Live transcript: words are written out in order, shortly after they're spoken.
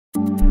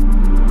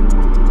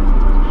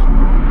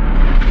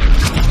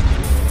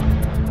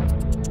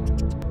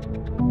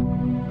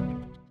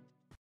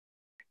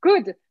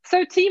Good.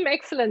 So team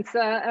excellence,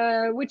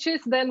 which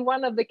is then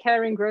one of the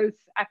care and growth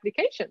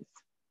applications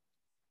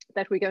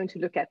that we're going to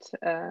look at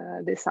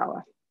this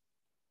hour.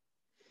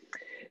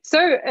 So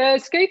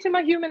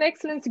Schuitema Human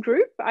Excellence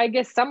Group, I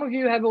guess some of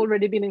you have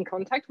already been in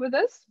contact with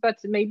us, but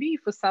maybe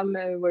for some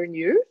were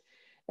new.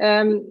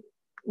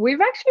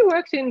 We've actually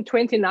worked in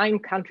 29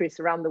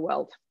 countries around the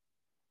world.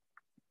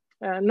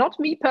 Not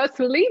me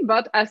personally,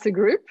 but as a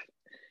group.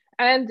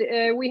 And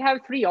we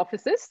have 3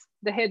 offices,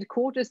 the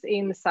headquarters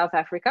in South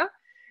Africa,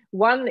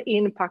 one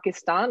in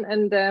Pakistan,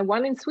 and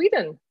one in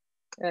Sweden,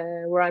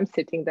 where I'm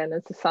sitting then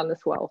as the sun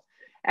as well.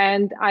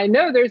 And I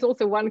know there's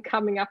also one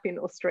coming up in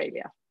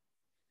Australia.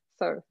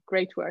 So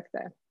great work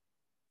there.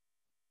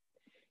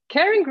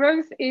 Care and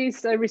Growth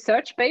is a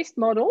research-based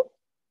model.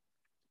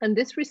 And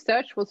this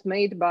research was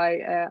made by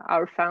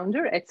our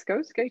founder,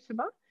 Etzko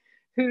Schuitema,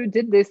 who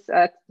did this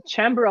at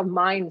Chamber of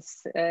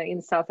Mines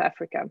in South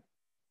Africa.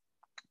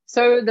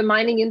 So the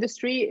mining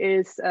industry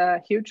is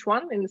a huge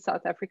one in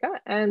South Africa.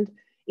 And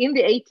in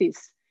the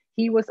 80s,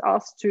 he was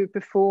asked to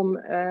perform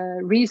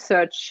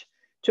research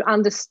to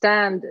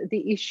understand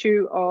the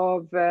issue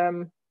of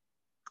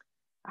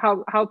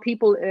how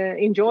people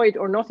enjoyed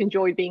or not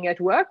enjoyed being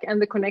at work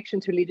and the connection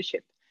to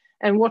leadership.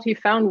 And what he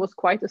found was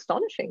quite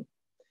astonishing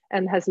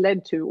and has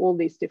led to all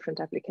these different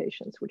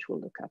applications, which we'll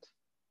look at.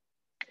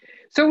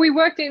 So we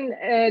worked in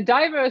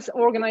diverse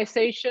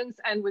organizations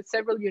and with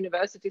several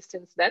universities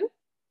since then.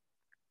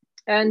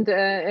 And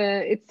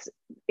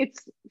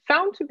it's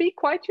found to be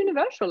quite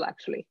universal,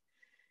 actually.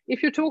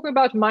 If you're talking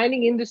about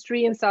mining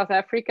industry in South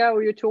Africa,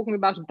 or you're talking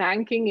about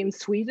banking in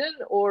Sweden,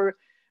 or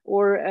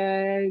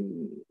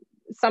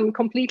some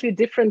completely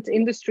different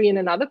industry in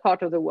another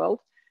part of the world,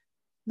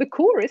 the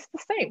core is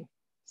the same.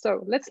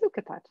 So let's look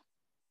at that.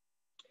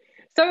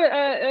 So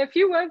a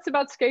few words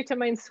about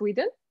Schuitema in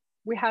Sweden.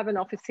 We have an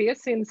office here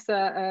since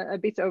a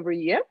bit over a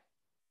year.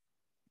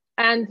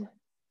 And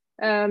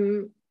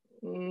that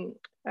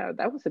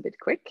was a bit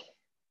quick.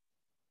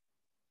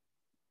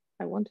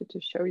 I wanted to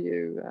show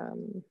you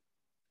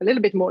a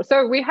little bit more.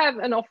 So we have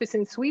an office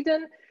in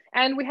Sweden,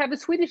 and we have a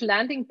Swedish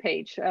landing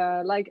page,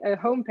 like a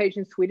home page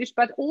in Swedish,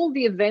 but all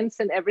the events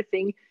and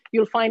everything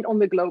you'll find on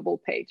the global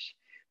page.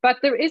 But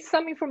there is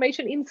some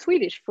information in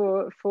Swedish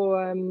for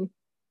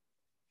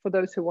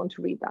those who want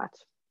to read that.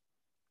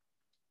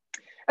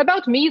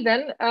 About me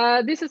then,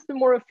 this is the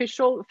more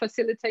official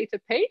facilitator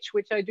page,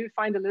 which I do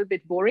find a little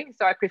bit boring,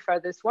 so I prefer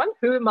this one.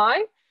 Who am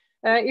I?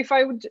 If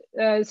I would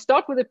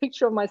start with a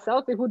picture of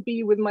myself, it would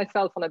be with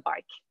myself on a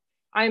bike.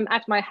 I'm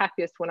at my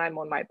happiest when I'm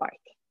on my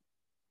bike.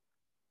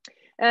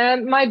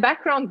 My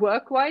background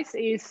work-wise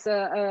is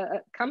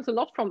comes a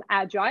lot from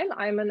Agile.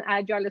 I'm an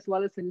Agile as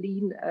well as a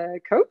Lean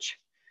coach.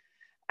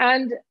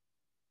 And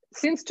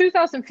since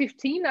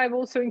 2015, I've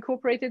also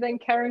incorporated then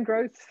Care and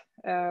Growth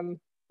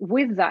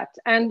with that.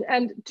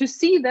 And to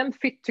see them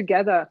fit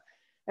together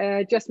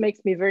just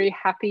makes me very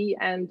happy,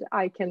 and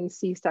I can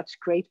see such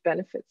great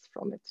benefits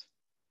from it.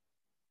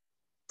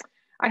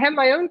 I have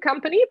my own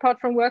company apart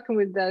from working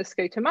with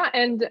Schuitema,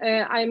 and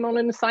I'm on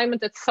an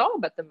assignment at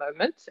Saab at the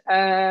moment,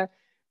 a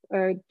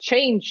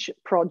change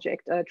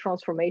project, a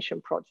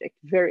transformation project,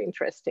 very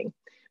interesting.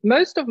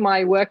 Most of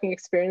my working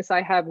experience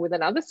I have with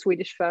another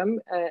Swedish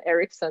firm,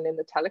 Ericsson, in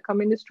the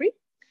telecom industry.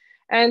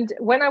 And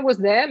when I was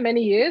there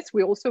many years,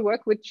 we also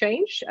worked with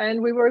change,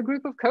 and we were a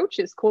group of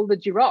coaches called the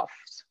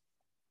Giraffes.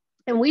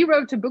 And we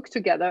wrote a book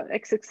together,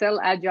 XXL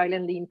Agile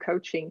and Lean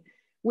Coaching,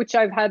 which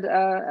I've had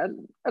a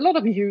lot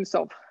of use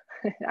of,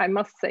 I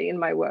must say, in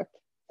my work.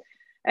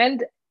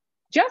 And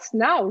just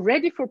now,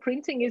 ready for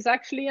printing is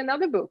actually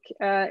another book.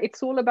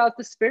 It's all about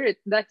the spirit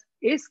that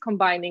is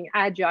combining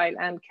Agile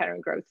and Care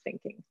and Growth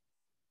thinking.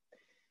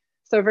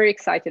 So very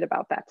excited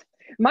about that.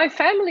 My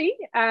family,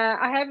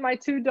 I have my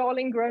 2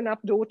 darling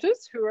grown-up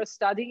daughters who are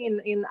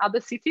studying in other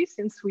cities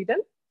in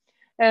Sweden.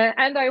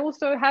 And I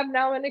also have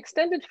now an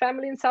extended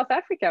family in South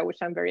Africa, which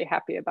I'm very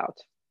happy about.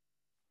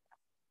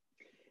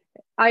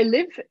 I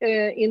live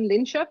in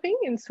Linköping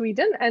in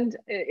Sweden, and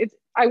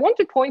I want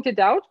to point it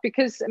out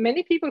because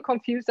many people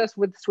confuse us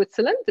with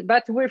Switzerland,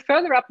 but we're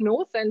further up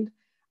north and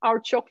our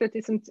chocolate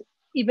isn't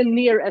even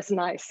near as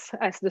nice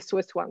as the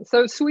Swiss one.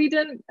 So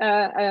Sweden,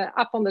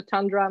 up on the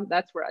tundra,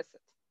 that's where I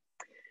sit.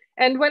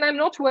 And when I'm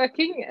not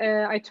working,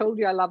 I told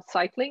you I love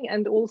cycling,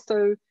 and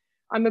also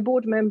I'm a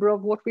board member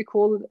of what we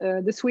call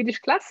the Swedish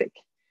Classic,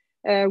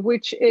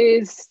 which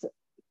is,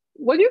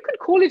 well, you could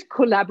call it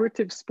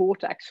collaborative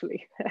sport,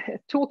 actually.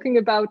 Talking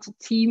about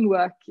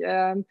teamwork.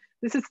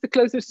 This is the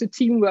closest to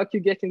teamwork you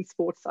get in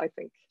sports, I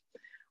think.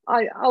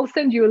 I'll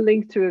send you a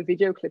link to a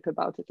video clip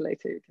about it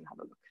later. You can have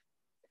a look.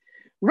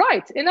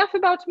 Right, enough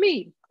about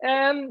me.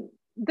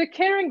 The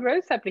Care and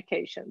Growth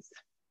applications.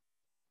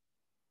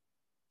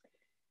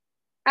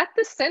 At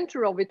the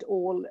center of it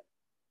all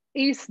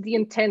is the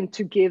intent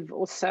to give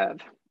or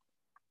serve.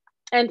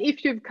 And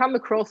if you've come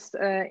across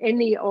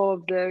any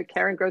of the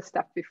Care and Growth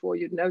stuff before,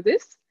 you'd know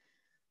this.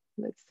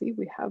 Let's see,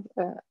 we have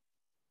a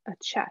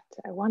chat.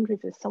 I wonder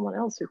if there's someone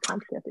else who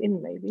can't get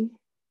in, maybe.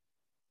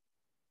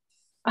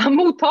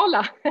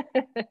 Motala.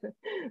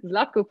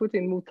 Zlatko put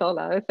in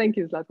Motala. Thank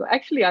you, Zlatko.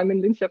 Actually, I'm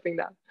in Linköping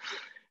now.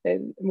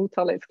 And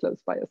Motala is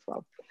close by as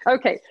well.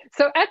 Okay,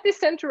 so at the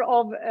center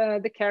of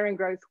the care and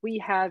growth, we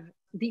have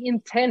the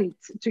intent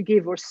to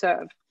give or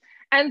serve.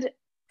 And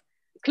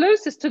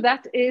closest to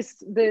that is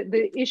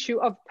the issue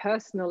of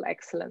personal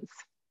excellence.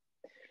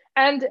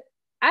 And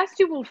as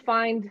you will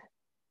find,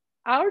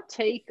 our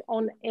take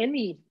on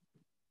any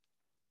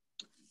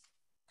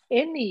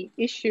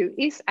issue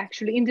is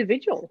actually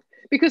individual,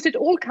 because it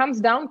all comes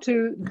down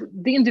to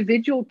the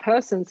individual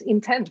person's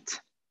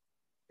intent.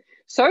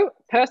 So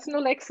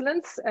personal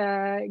excellence,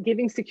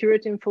 giving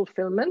security and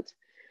fulfillment.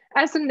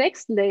 As a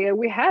next layer,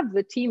 we have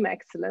the team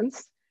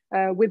excellence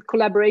with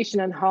collaboration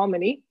and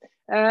harmony.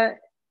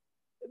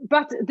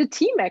 But the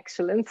team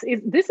excellence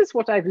this is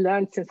what I've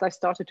learned since I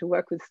started to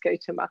work with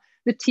Schuitema.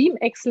 The team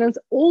excellence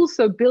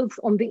also builds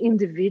on the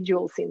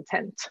individual's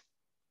intent.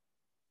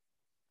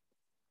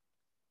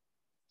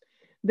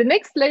 The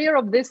next layer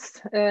of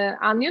this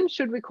onion,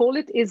 should we call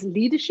it, is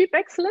leadership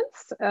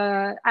excellence,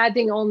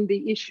 adding on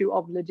the issue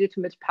of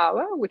legitimate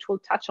power, which we'll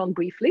touch on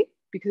briefly,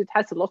 because it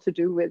has a lot to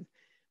do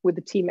with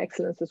the team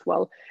excellence as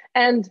well.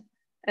 And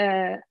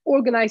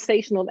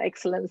organizational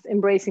excellence,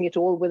 embracing it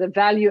all with a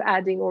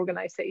value-adding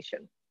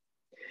organization.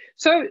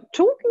 So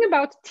talking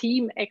about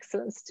team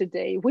excellence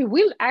today, we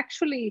will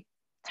actually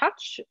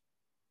touch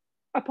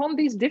upon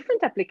these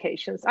different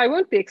applications. I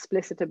won't be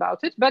explicit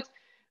about it, but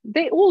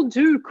they all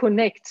do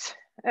connect.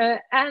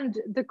 And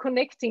the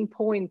connecting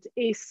point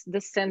is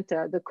the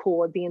center, the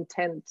core, the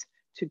intent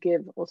to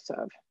give or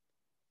serve.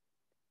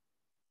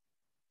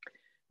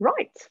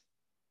 Right.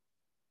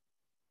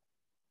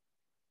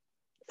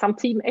 Some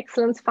team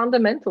excellence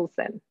fundamentals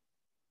then.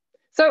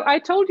 So I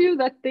told you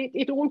that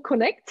it all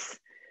connects,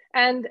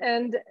 and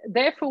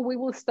therefore we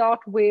will start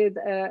with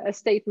a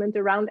statement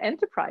around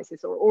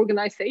enterprises or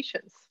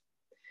organizations.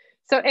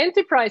 So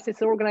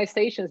enterprises,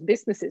 organizations,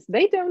 businesses,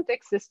 they don't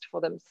exist for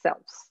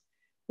themselves.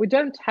 We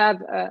don't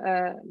have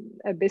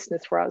a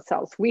business for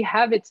ourselves. We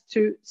have it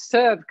to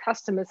serve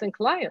customers and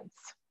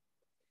clients.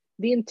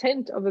 The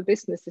intent of a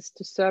business is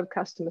to serve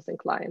customers and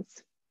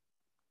clients.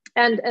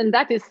 And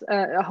that is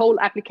a whole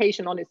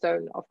application on its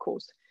own, of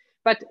course.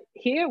 But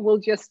here we'll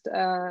just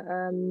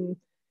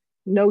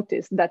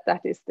notice that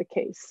that is the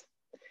case.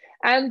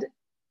 And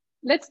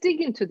let's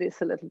dig into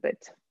this a little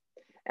bit.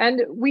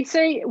 And we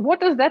say, what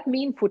does that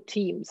mean for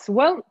teams?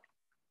 Well,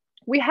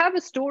 we have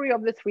a story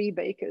of the three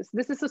bakers.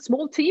 This is a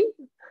small team.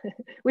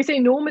 We say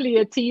normally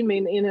a team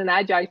in an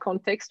agile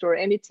context or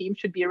any team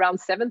should be around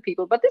 7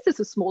 people, but this is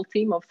a small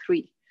team of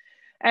 3.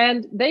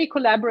 And they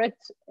collaborate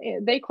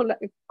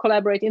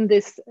in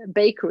this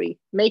bakery,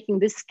 making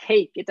this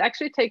cake. It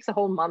actually takes a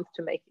whole month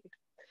to make it.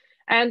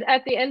 And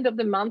at the end of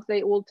the month,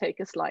 they all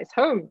take a slice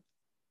home,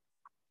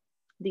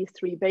 these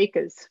 3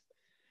 bakers.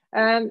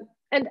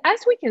 And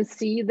as we can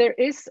see, there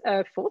is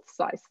a 4th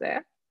slice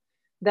there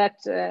that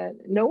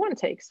no one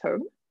takes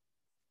home.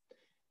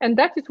 And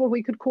that is what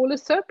we could call a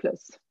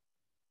surplus.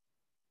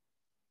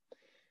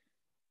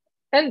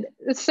 And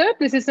the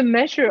surplus is a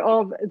measure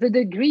of the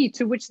degree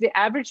to which the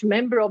average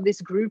member of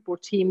this group or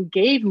team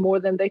gave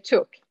more than they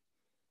took.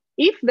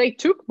 If they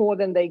took more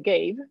than they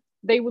gave,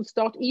 they would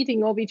start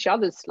eating of each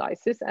other's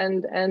slices.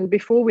 And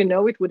before we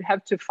know it, would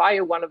have to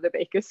fire one of the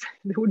bakers.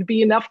 There would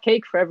be enough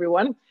cake for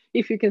everyone,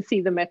 if you can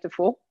see the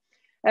metaphor.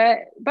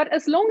 But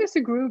as long as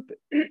a group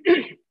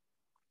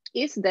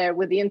is there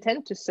with the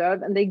intent to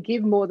serve and they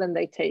give more than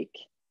they take,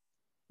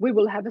 we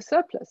will have a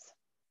surplus.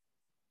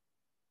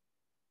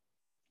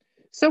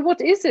 So what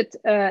is it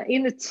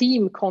in a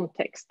team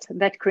context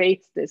that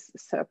creates this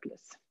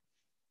surplus?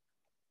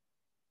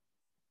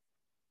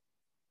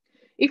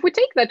 If we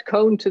take that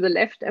cone to the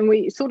left and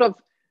we sort of,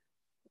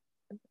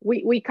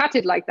 we cut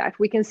it like that,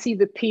 we can see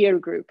the peer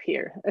group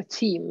here, a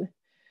team.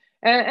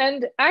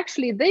 And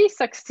actually they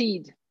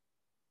succeed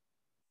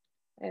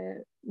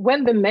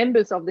when the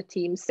members of the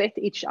team set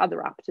each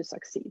other up to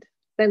succeed.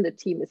 Then the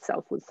team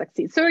itself will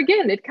succeed. So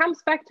again, it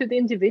comes back to the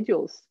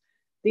individuals.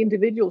 The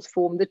individuals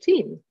form the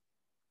team.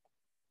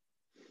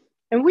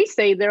 And we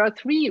say there are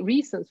 3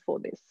 reasons for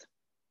this.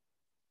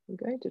 I'm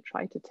going to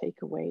try to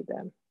take away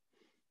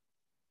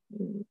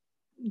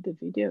the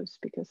videos,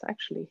 because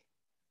actually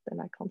then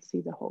I can't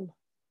see the whole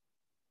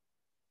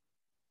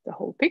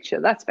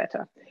picture. That's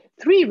better.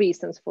 3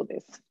 reasons for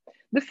this.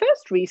 The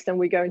first reason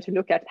we're going to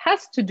look at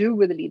has to do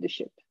with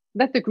leadership,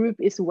 that the group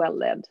is well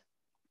led.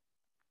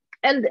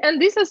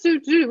 And this has to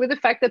do with the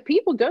fact that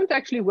people don't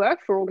actually work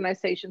for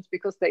organizations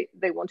because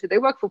they want to. They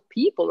work for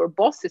people or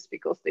bosses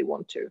because they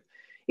want to.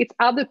 It's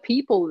other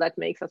people that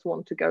makes us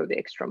want to go the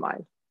extra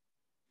mile.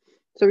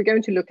 So we're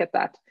going to look at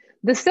that.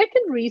 The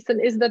second reason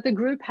is that the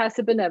group has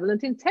a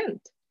benevolent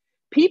intent.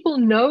 People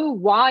know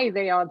why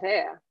they are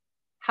there,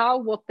 how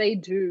what they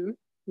do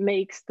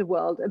makes the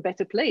world a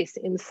better place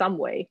in some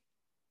way.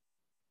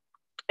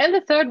 And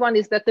the third one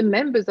is that the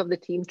members of the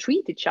team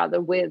treat each other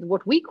with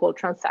what we call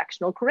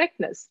transactional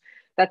correctness,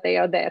 that they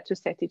are there to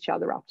set each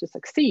other up to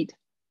succeed.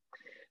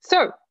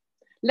 So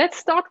let's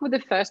start with the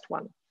first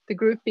one, the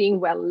group being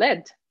well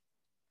led.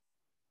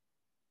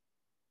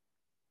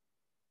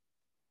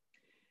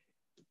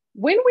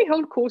 When we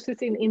hold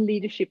courses in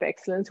leadership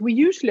excellence, we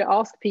usually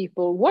ask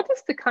people, what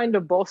is the kind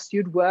of boss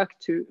you'd work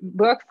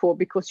for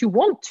because you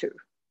want to,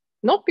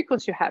 not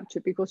because you have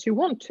to, because you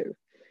want to.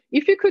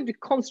 If you could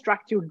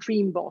construct your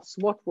dream boss,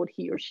 what would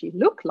he or she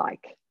look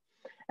like?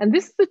 And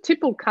this is the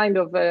typical kind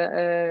of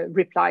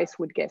replies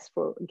we'd get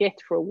for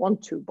a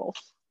want-to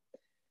boss.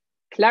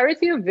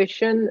 Clarity of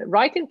vision,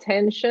 right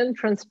intention,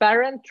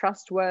 transparent,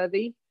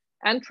 trustworthy,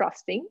 and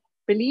trusting.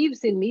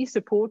 Believes in me,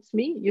 supports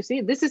me. You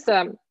see, this is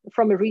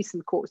from a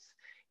recent course.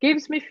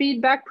 Gives me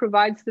feedback,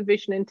 provides the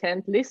vision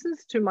intent,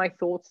 listens to my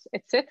thoughts,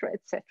 etc.,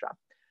 etc.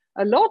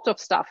 A lot of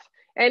stuff.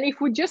 And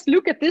if we just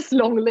look at this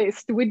long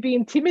list, we'd be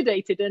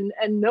intimidated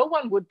and no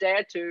one would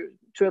dare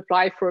to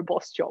apply for a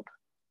boss job.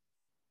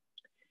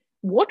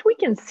 What we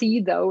can see,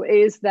 though,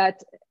 is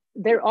that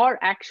there are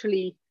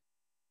actually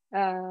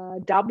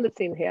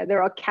doublets in here.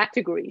 There are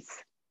categories.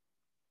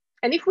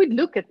 And if we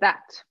look at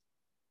that,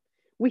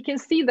 we can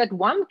see that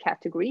one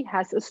category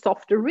has a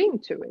softer ring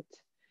to it.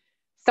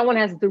 Someone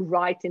has the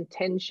right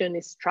intention,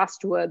 is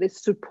trustworthy,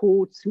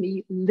 supports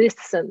me,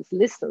 listens.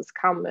 Listens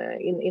come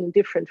in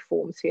different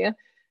forms here.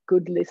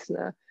 Good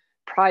listener.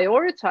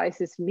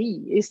 Prioritizes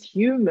me, is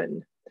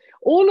human.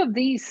 All of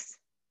these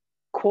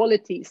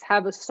qualities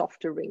have a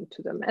softer ring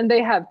to them, and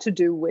they have to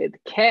do with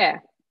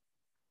care.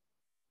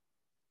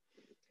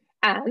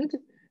 And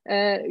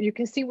you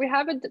can see we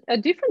have a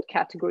different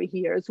category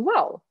here as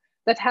well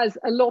that has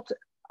a lot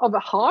of a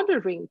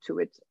harder ring to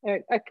it,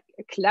 a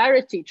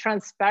clarity,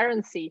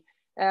 transparency,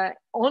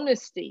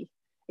 honesty.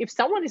 If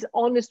someone is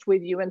honest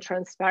with you and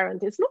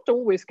transparent, it's not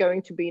always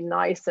going to be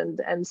nice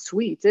and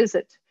sweet, is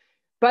it?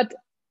 But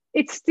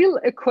it's still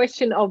a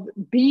question of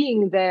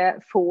being there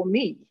for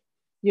me,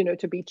 you know,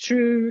 to be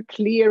true,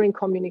 clear in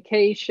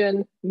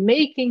communication,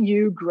 making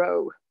you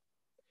grow.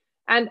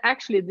 And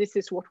actually, this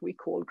is what we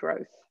call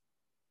growth.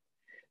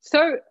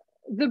 So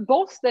the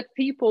boss that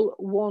people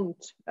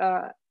want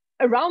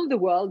around the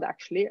world,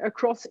 actually,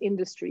 across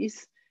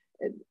industries,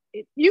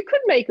 you could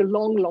make a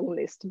long, long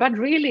list, but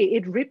really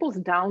it ripples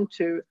down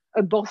to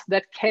a boss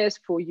that cares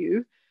for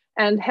you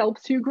and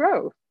helps you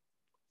grow.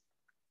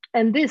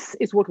 And this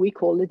is what we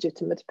call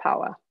legitimate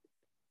power.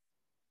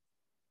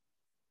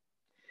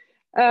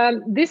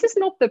 This is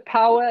not the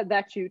power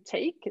that you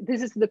take.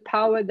 This is the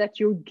power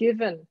that you're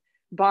given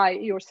by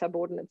your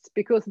subordinates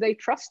because they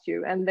trust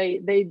you and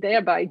they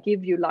thereby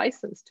give you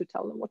license to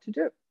tell them what to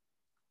do.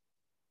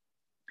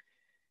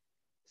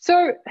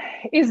 So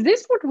is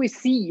this what we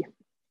see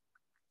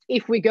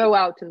if we go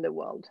out in the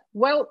world?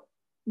 Well,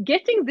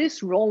 getting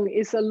this wrong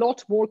is a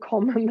lot more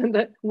common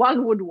than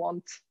one would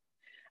want.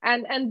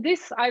 And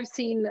this I've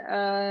seen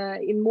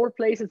in more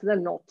places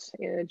than not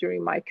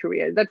during my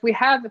career, that we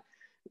have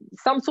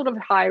some sort of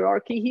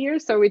hierarchy here.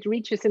 So it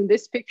reaches in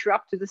this picture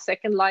up to the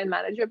second line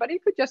manager, but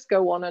it could just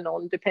go on and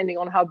on depending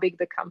on how big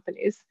the company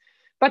is.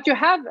 But you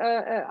have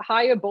a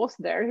higher boss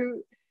there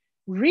who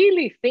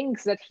really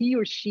thinks that he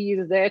or she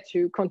is there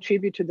to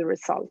contribute to the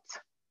result.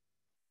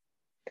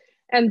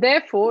 And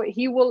therefore,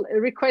 he will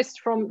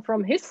request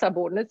from his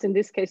subordinates, in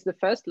this case, the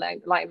first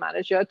line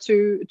manager,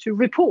 to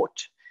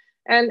report.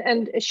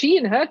 And she,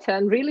 in her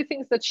turn, really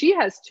thinks that she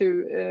has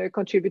to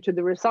contribute to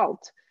the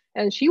result.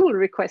 And she will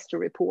request a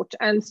report.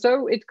 And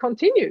so it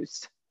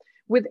continues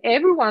with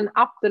everyone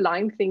up the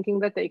line thinking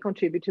that they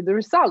contribute to the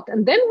result.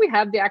 And then we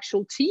have the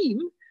actual team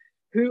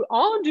who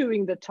are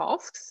doing the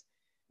tasks,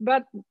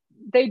 but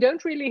they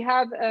don't really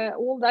have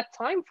all that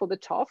time for the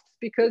tasks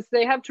because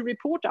they have to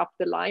report up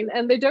the line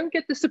and they don't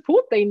get the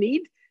support they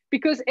need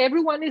because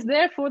everyone is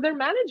there for their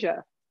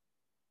manager.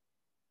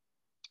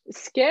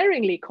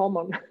 Scaringly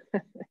common.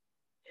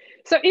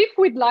 So if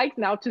we'd like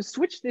now to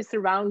switch this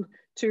around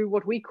to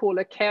what we call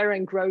a care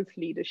and growth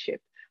leadership,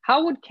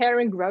 how would care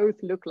and growth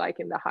look like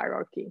in the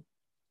hierarchy?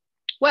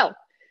 Well,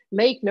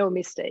 make no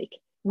mistake,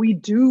 we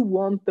do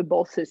want the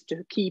bosses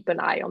to keep an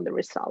eye on the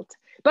result,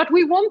 but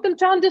we want them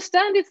to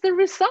understand it's the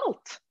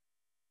result.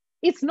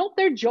 It's not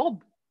their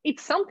job.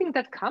 It's something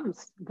that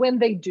comes when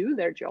they do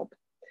their job.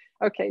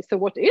 Okay, so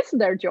what is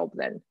their job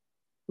then?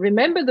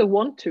 Remember the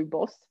want-to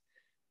boss.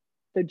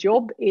 The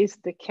job is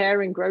the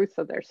care and growth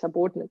of their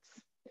subordinates.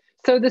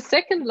 So the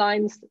second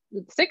line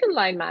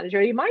manager,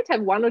 he might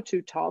have one or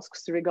two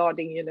tasks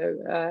regarding,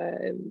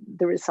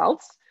 the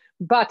results,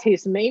 but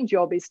his main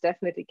job is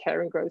definitely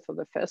care and growth of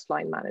the first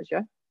line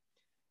manager.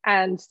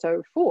 And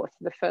so forth.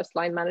 The first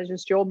line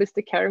manager's job is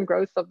the care and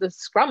growth of the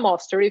scrum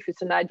master, if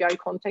it's an agile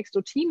context,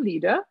 or team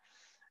leader.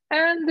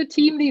 And the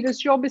team leader's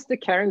job is the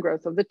care and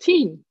growth of the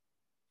team.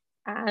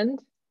 And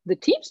the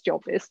team's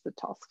job is the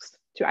tasks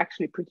to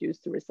actually produce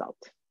the result.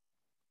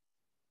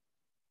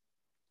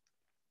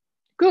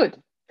 Good.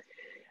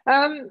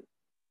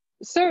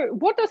 So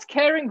what does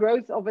care and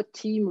growth of a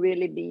team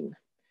really mean?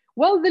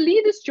 Well, the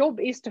leader's job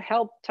is to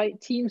help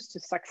teams to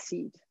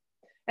succeed.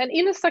 And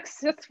in a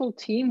successful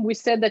team, we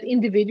said that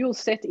individuals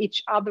set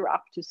each other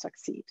up to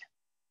succeed.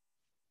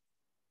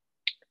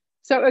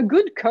 So a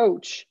good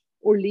coach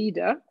or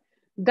leader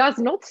does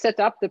not set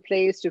up the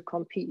players to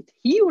compete.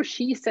 He or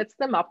she sets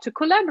them up to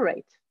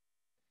collaborate.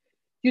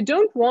 You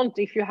don't want,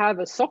 if you have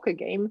a soccer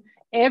game,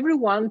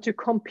 everyone to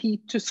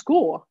compete to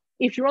score.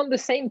 If you're on the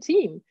same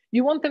team,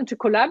 you want them to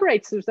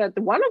collaborate so that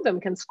one of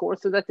them can score,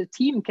 so that the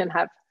team can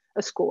have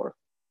a score.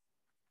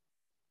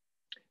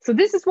 So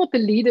this is what the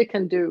leader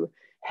can do.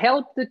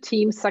 Help the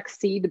team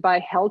succeed by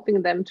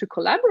helping them to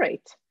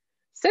collaborate.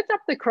 Set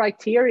up the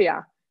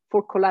criteria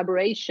for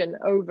collaboration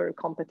over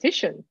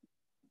competition.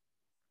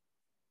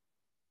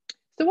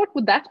 So what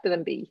would that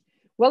then be?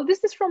 Well,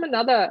 this is from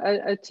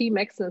a team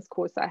excellence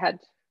course I had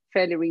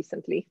fairly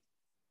recently.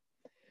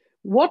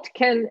 What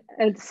can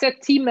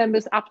set team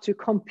members up to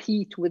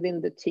compete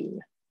within the team?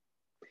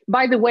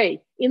 By the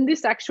way, in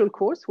this actual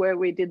course where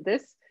we did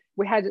this,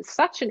 we had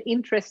such an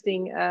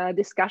interesting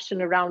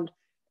discussion around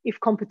if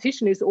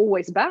competition is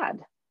always bad.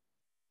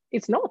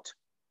 It's not.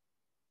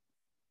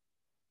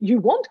 You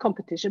want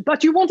competition,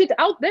 but you want it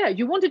out there.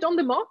 You want it on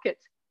the market.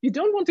 You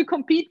don't want to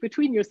compete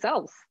between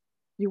yourselves.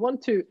 You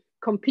want to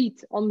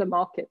compete on the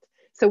market.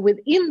 So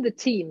within the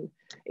team,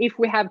 if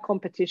we have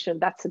competition,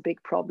 that's a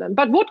big problem.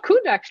 But what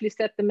could actually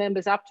set the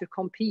members up to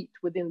compete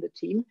within the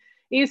team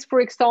is,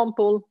 for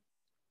example,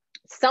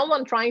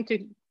 someone trying to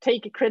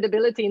take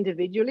credibility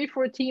individually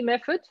for a team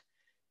effort,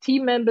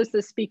 team members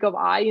that speak of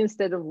I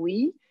instead of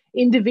we,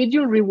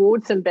 individual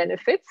rewards and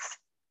benefits.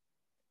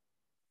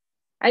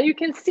 And you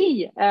can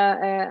see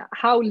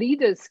how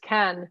leaders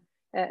can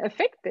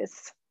affect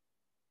this,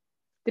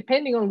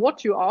 depending on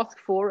what you ask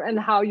for and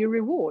how you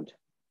reward.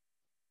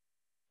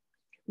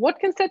 What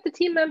can set the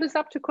team members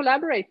up to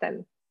collaborate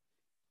then?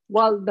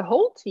 Well, the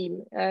whole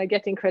team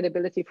getting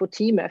credibility for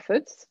team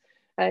efforts,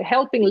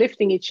 helping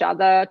lifting each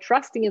other,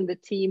 trusting in the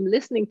team,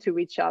 listening to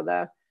each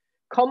other,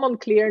 common,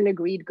 clear and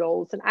agreed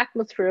goals, an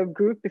atmosphere of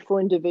group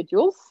before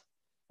individuals,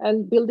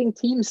 and building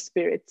team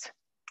spirit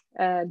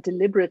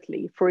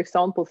deliberately, for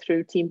example,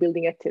 through team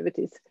building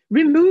activities,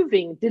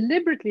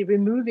 deliberately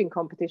removing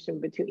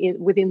competition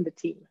within the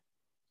team.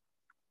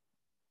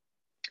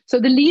 So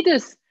the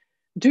leaders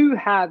do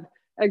have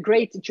a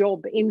great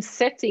job in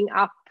setting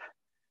up,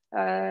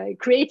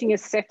 creating a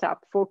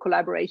setup for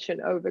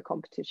collaboration over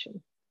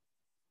competition.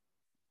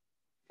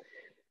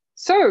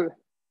 So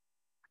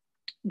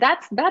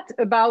that's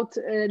about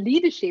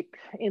leadership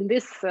in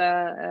this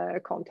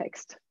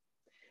context.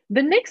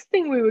 The next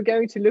thing we were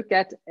going to look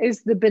at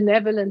is the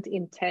benevolent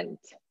intent,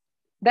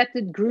 that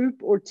the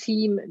group or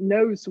team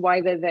knows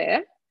why they're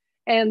there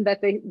and that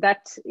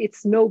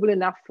it's noble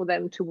enough for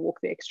them to walk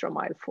the extra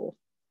mile for.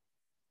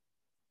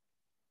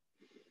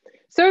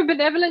 So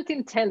benevolent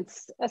intent,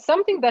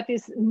 something that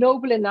is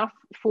noble enough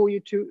for you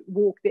to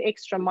walk the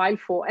extra mile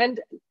for. And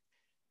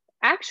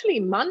actually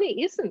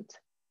money isn't.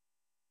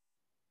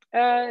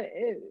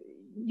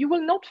 You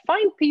will not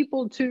find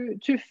people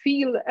to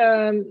feel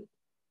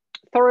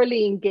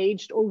thoroughly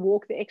engaged or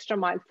walk the extra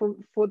mile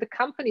for the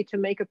company to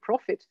make a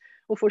profit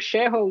or for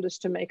shareholders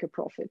to make a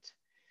profit.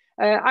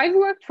 I've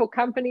worked for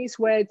companies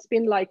where it's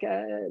been like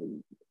a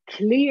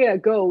clear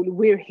goal,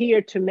 we're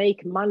here to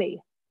make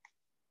money.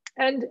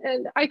 And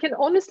I can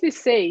honestly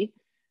say,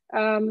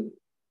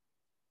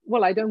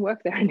 well, I don't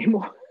work there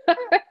anymore.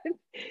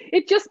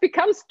 It just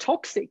becomes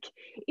toxic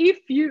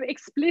if you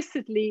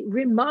explicitly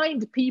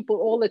remind people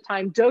all the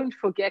time, don't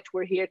forget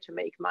we're here to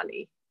make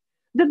money.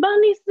 The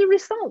money is the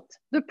result.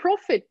 The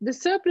profit, the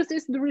surplus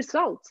is the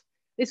result.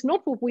 It's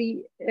not what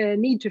we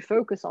need to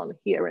focus on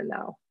here and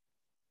now.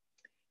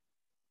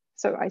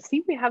 So I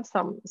see we have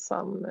some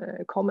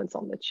comments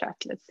on the chat.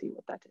 Let's see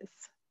what that is.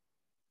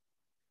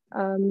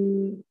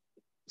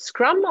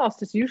 Scrum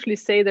Masters usually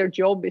say their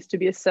job is to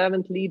be a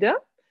servant leader.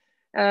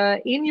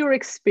 In your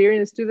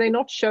experience, do they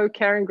not show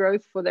care and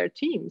growth for their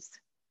teams?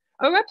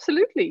 Oh,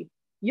 absolutely.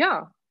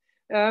 Yeah.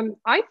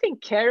 I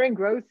think care and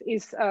growth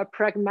is a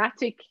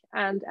pragmatic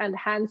and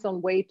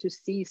hands-on way to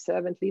see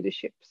servant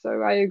leadership.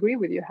 So I agree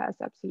with you, Has,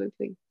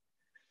 absolutely.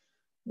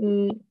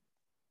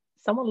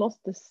 Someone lost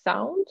the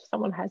sound.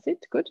 Someone has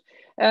it. Good.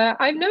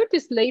 I've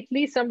noticed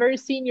lately some very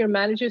senior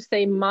managers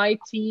say my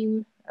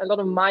team, a lot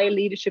of my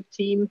leadership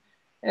team,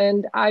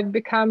 and I've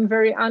become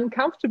very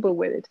uncomfortable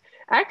with it.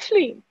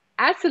 Actually,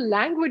 as a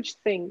language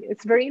thing,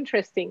 it's very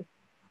interesting.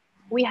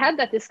 We had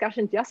that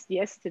discussion just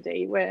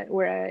yesterday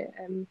where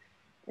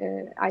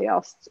I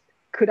asked,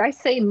 could I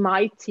say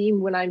my team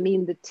when I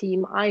mean the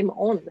team I'm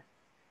on?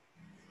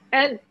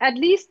 And at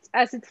least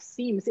as it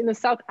seems in a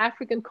South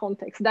African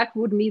context, that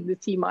would mean the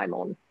team I'm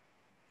on.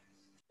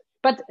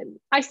 But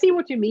I see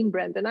what you mean,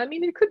 Brendan. I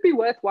mean, it could be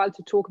worthwhile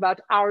to talk about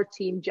our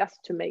team just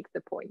to make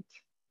the point.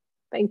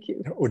 Thank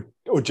you.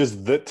 Or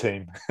just the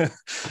team.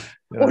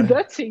 Or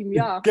the team,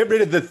 yeah. Get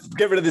rid of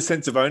the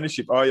sense of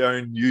ownership. I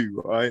own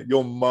you.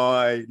 You're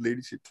my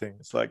leadership team.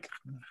 It's like,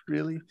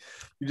 really?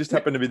 You just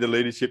happen to be the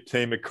leadership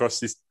team across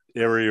this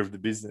area of the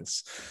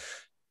business.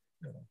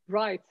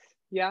 Right.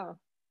 Yeah.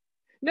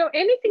 No,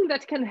 anything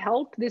that can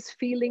help this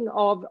feeling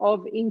of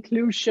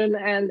inclusion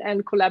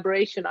and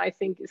collaboration, I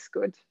think is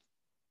good.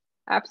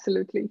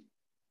 Absolutely.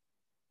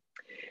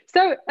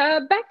 So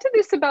back to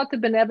this about the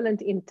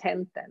benevolent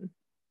intent then.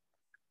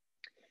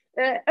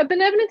 A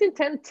benevolent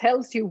intent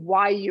tells you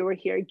why you're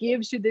here,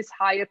 gives you this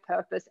higher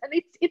purpose,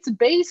 and it's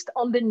based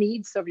on the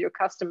needs of your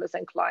customers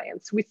and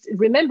clients.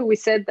 Remember, we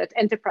said that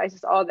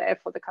enterprises are there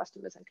for the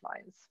customers and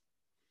clients.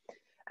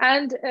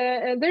 And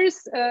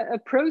there's a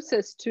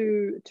process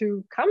to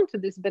come to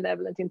this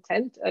benevolent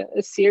intent,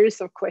 a series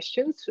of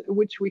questions,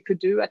 which we could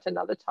do at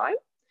another time.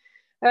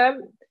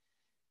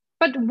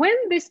 But when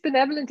this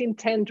benevolent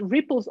intent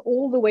ripples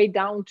all the way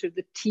down to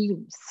the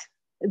teams,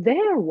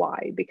 their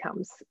why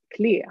becomes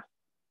clear.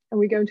 And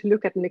we're going to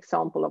look at an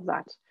example of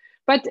that.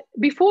 But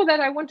before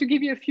that, I want to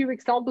give you a few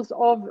examples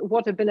of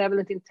what a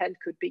benevolent intent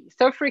could be.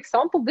 So for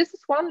example, this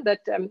is one that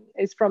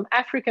is from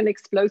African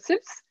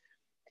Explosives.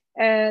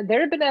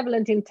 Their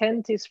benevolent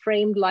intent is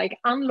framed like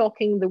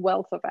unlocking the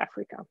wealth of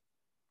Africa.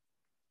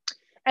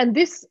 And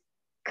this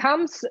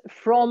comes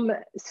from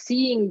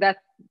seeing that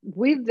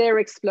with their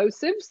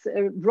explosives,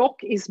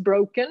 rock is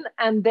broken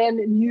and then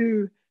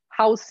new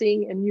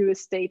housing and new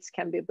estates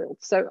can be built.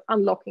 So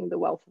unlocking the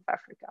wealth of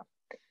Africa.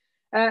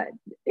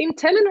 In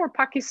Telenor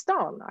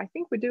Pakistan, I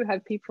think we do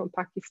have people from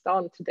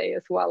Pakistan today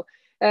as well.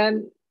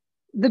 The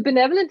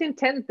benevolent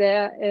intent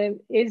there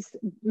is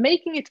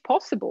making it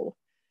possible.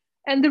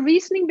 And the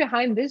reasoning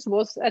behind this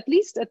was, at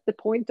least at the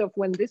point of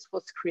when this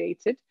was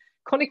created,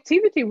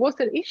 connectivity was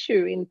an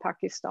issue in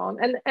Pakistan.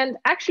 And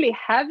actually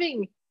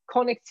having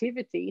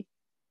connectivity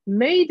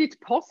made it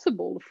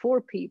possible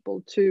for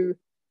people to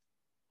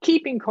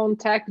keep in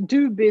contact,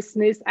 do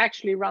business,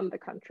 actually run the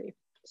country.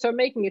 So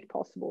making it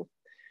possible.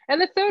 And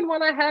the third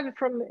one I have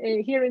from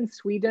here in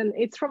Sweden,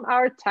 it's from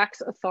our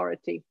tax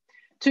authority.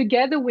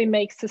 Together we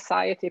make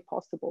society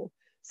possible.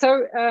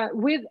 So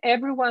with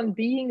everyone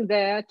being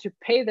there to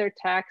pay their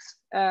tax,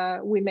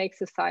 we make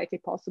society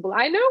possible.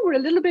 I know we're a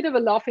little bit of a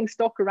laughing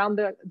stock around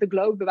the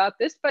globe about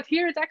this, but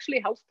here it actually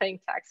helps paying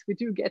tax. We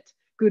do get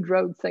good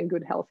roads and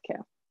good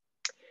healthcare.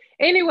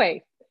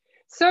 Anyway,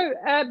 so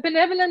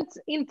benevolent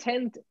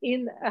intent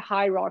in a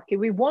hierarchy.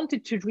 We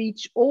wanted to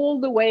reach all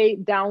the way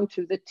down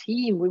to the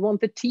team. We want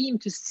the team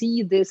to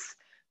see this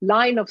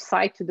line of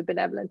sight to the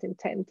benevolent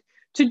intent.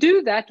 To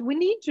do that, we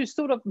need to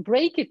sort of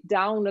break it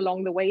down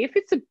along the way. If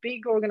it's a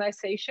big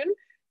organization,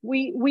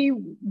 we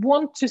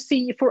want to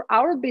see for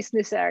our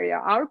business area,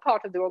 our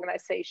part of the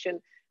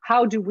organization,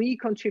 how do we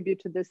contribute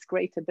to this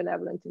greater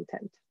benevolent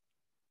intent?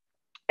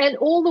 And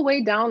all the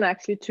way down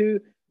actually to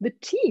the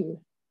team,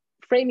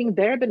 framing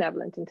their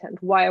benevolent intent.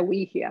 Why are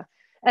we here?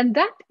 And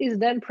that is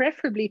then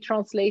preferably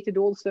translated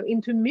also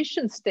into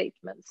mission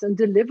statements and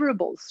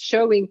deliverables,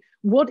 showing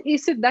what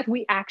is it that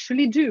we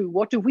actually do?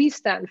 What do we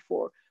stand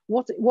for?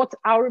 What's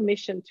our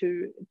mission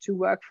to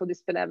work for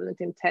this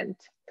benevolent intent?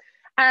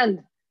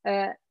 And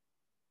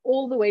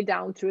all the way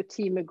down to a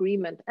team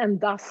agreement, and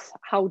thus,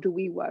 how do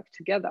we work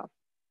together?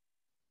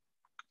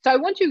 So I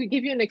want to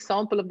give you an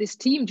example of this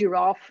team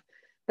giraffe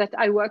that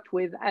I worked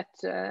with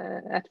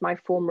at my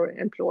former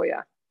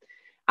employer.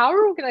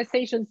 Our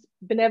organization's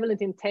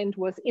benevolent intent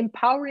was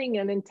empowering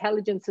an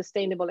intelligent,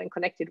 sustainable, and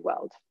connected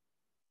world.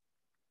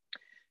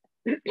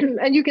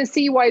 And you can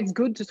see why it's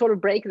good to sort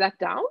of break that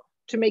down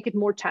to make it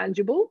more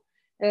tangible,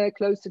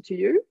 closer to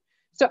you.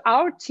 So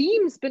our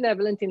team's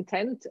benevolent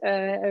intent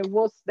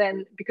was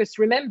then, because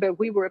remember,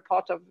 we were a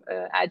part of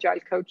Agile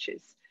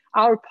Coaches.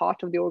 Our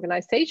part of the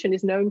organization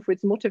is known for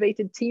its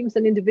motivated teams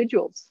and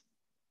individuals.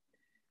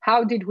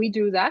 How did we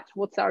do that?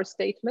 What's our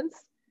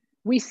statements?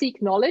 We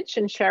seek knowledge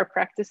and share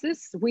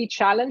practices. We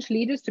challenge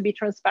leaders to be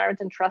transparent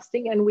and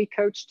trusting, and we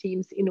coach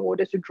teams in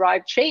order to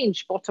drive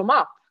change bottom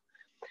up.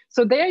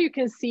 So there you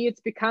can see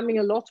it's becoming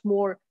a lot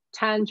more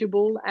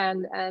tangible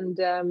and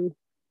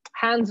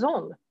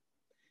hands-on.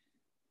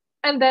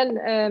 And then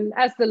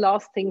as the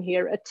last thing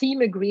here, a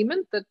team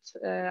agreement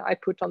that I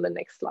put on the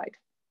next slide,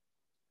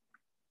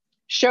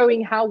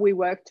 showing how we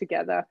work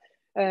together.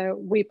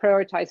 We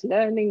prioritize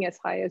learning as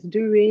high as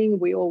doing.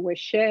 We always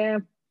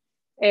share.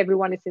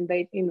 Everyone is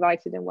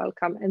invited and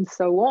welcome, and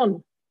so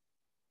on.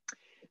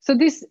 So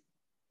this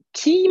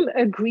team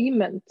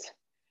agreement,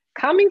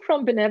 coming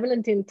from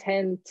benevolent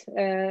intent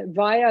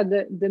via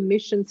the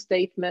mission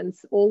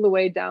statements all the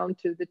way down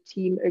to the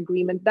team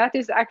agreement, that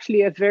is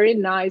actually a very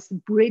nice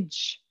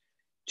bridge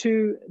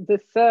to the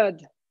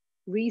third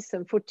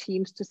reason for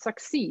teams to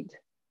succeed.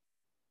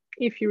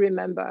 If you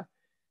remember,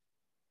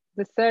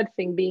 the third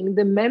thing being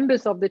the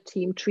members of the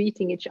team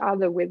treating each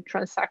other with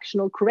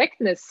transactional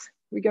correctness.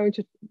 We're going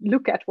to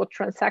look at what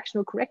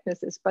transactional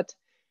correctness is, but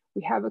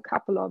we have a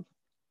couple of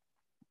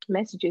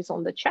messages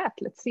on the chat.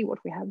 Let's see what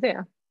we have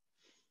there.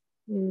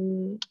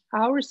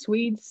 Are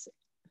Swedes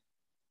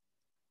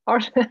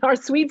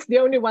the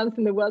only ones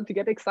in the world to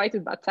get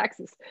excited about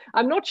taxes?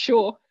 I'm not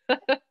sure.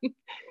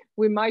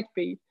 We might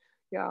be.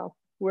 Yeah,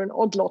 we're an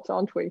odd lot,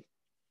 aren't we?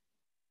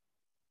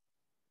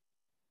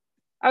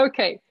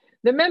 Okay,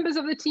 the members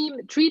of the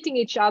team treating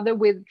each other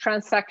with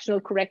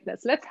transactional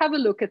correctness. Let's have a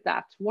look at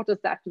that. What does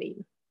that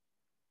mean?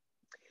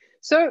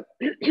 So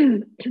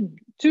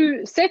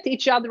to set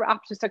each other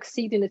up to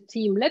succeed in a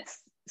team,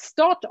 let's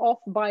start off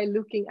by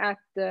looking at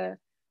the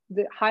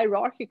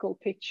hierarchical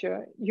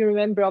picture. You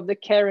remember of the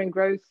care and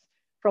growth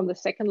from the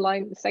second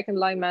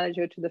line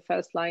manager to the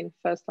first line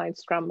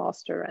Scrum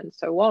Master, and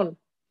so on.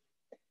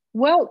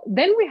 Well,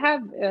 then we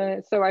have,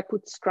 so I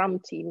put Scrum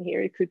team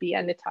here, it could be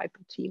any type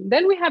of team.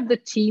 Then we have the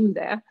team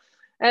there.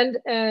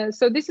 And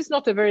so this is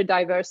not a very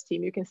diverse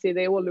team. You can see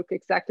they all look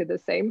exactly the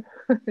same.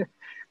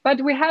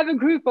 But we have a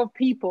group of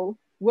people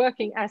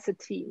working as a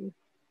team.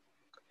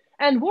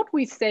 And what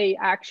we say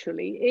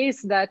actually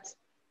is that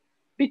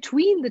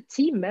between the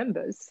team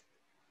members,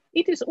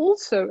 it is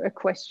also a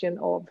question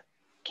of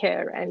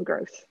care and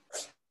growth.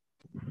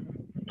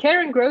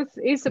 Care and growth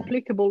is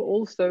applicable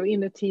also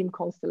in a team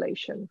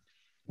constellation,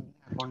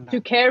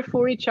 to care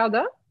for each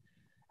other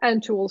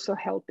and to also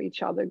help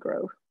each other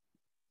grow.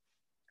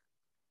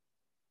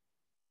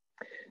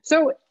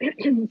 So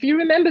if you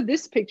remember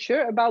this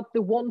picture about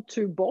the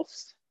 1-2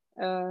 boss,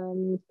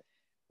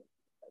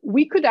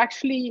 we could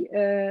actually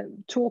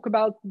talk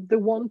about the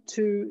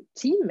 1-2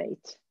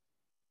 teammate,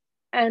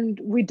 and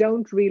we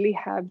don't really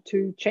have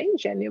to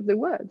change any of the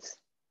words.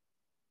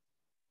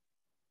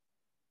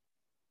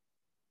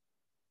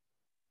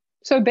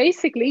 So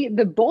basically,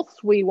 the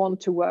boss we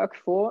want to work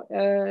for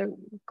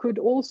could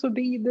also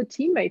be the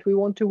teammate we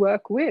want to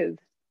work with.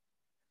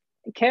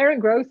 Care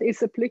and growth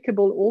is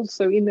applicable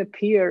also in a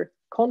peer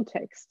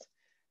context.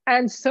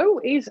 And so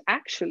is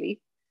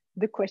actually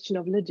the question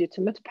of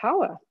legitimate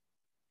power.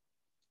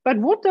 But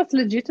what does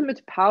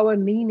legitimate power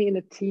mean in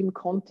a team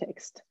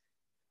context?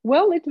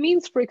 Well, it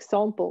means, for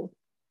example,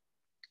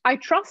 I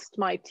trust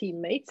my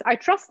teammates. I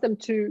trust them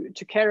to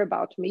care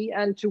about me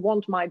and to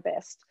want my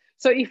best.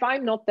 So if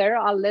I'm not there,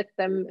 I'll let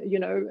them,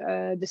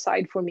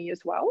 decide for me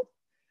as well.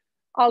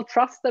 I'll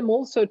trust them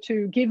also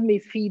to give me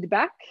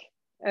feedback,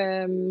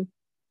 to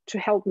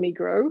help me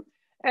grow,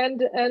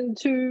 and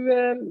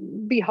to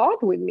be hard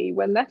with me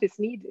when that is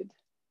needed.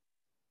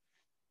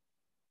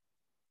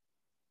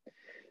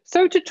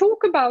 So to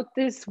talk about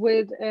this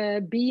with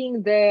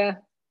being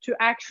there to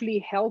actually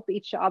help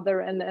each other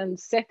and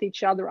set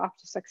each other up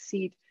to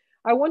succeed,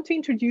 I want to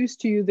introduce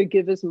to you the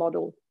givers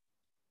model,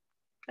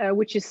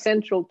 which is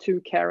central to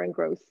care and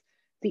growth,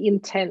 the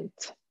intent,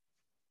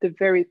 the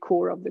very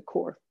core of the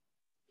core.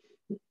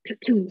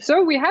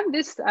 So we have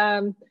this,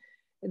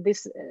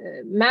 this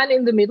man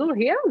in the middle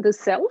here, the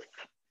self,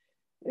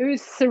 who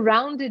is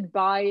surrounded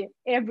by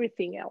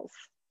everything else.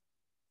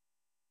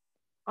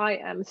 I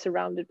am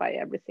surrounded by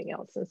everything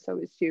else, and so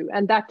is you.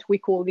 And that we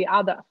call the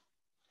other.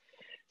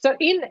 So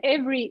in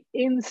every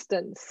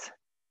instance,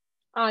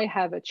 I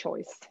have a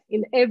choice.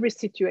 In every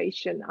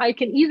situation, I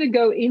can either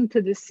go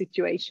into this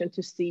situation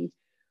to see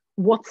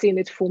what's in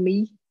it for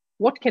me,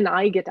 what can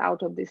I get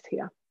out of this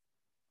here?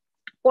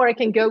 Or I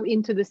can go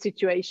into the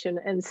situation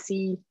and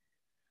see,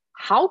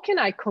 how can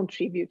I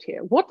contribute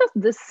here? What does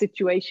this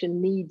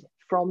situation need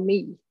from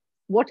me?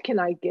 What can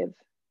I give?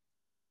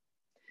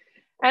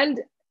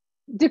 And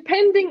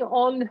depending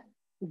on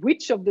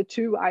which of the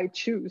two I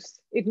choose,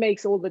 it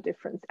makes all the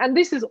difference. And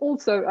this is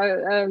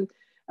also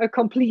a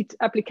complete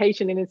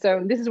application in its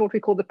own. This is what we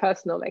call the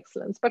personal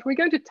excellence, but we're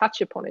going to touch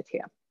upon it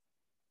here.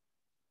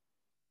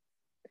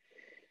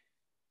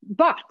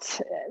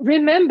 But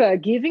remember,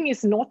 giving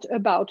is not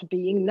about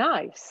being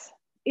nice.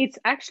 It's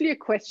actually a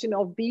question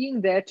of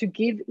being there to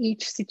give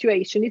each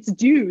situation its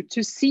due,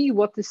 to see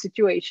what the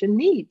situation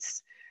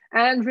needs.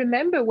 And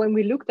remember, when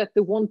we looked at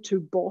the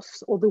 1-2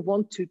 boss or the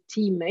 1-2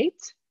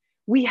 teammate,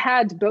 we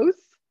had both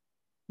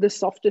the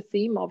softer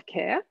theme of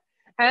care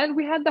and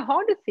we had the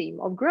harder theme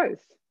of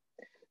growth.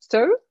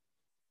 So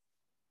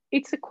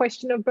it's a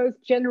question of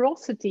both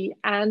generosity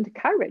and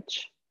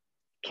courage.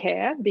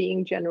 Care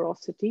being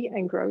generosity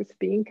and growth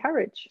being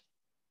courage.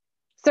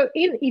 So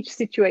in each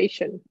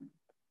situation,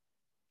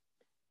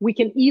 we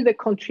can either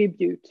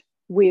contribute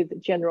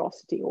with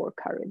generosity or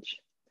courage.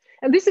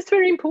 And this is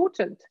very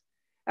important.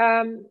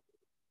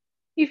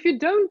 If you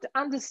don't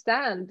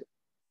understand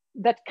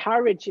that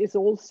courage is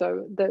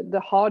also,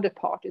 the harder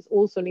part is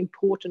also an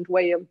important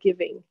way of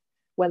giving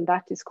when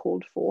that is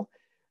called for,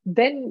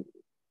 then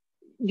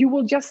you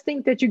will just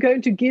think that you're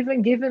going to give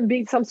and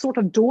be some sort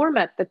of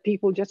doormat that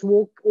people just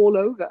walk all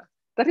over.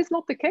 That is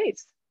not the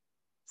case.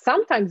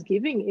 Sometimes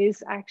giving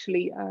is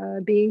actually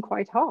being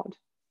quite hard.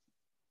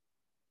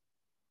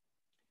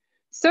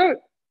 So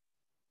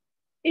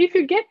if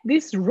you get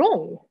this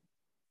wrong,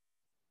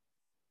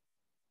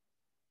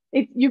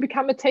 you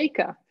become a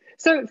taker.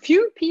 So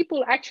few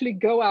people actually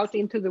go out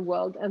into the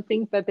world and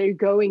think that they're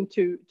going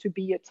to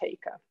be a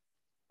taker.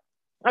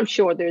 I'm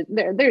sure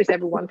there's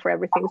everyone for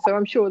everything. So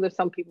I'm sure that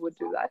some people would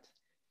do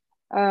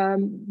that.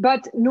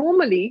 But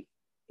normally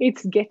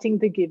it's getting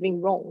the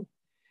giving wrong.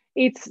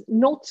 It's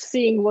not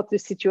seeing what the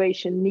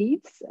situation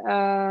needs,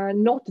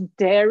 not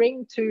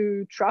daring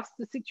to trust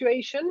the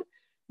situation,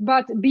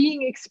 but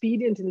being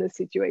expedient in the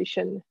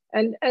situation.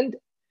 And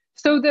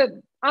so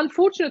the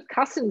unfortunate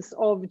cousins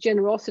of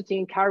generosity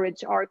and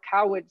courage are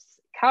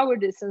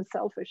cowardice and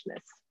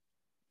selfishness.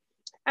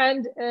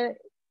 And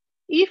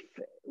if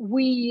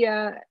we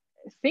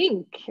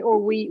think or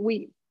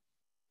we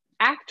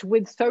act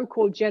with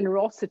so-called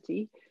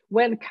generosity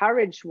when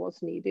courage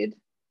was needed,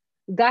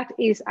 that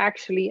is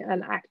actually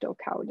an act of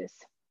cowardice.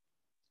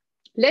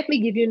 Let me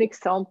give you an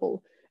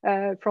example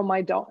from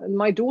my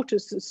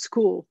daughter's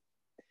school,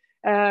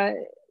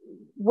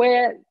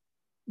 where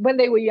when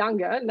they were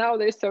younger, now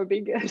they're so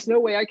big, there's no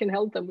way I can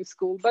help them with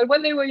school. But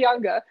when they were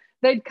younger,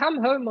 they'd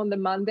come home on the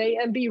Monday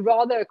and be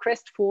rather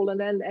crestfallen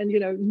and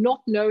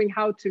not knowing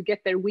how to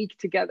get their week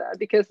together,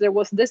 because there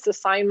was this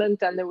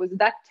assignment and there was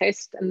that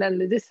test and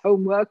then this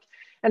homework,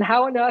 and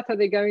how on earth are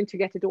they going to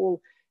get it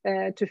all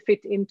to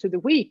fit into the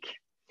week?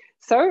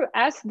 So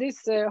as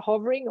this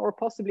hovering or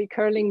possibly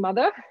curling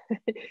mother,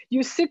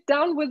 you sit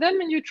down with them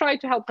and you try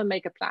to help them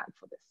make a plan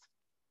for this.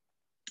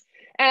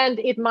 And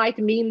it might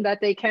mean that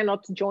they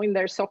cannot join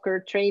their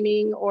soccer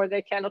training, or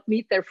they cannot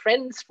meet their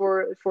friends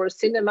for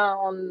cinema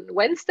on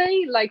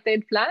Wednesday like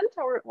they'd planned,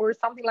 or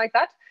something like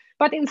that,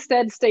 but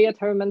instead stay at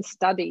home and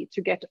study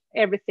to get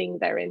everything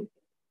there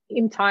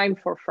in time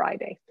for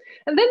Friday.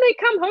 And then they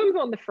come home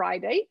on the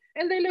Friday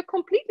and they look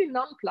completely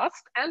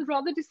nonplussed and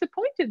rather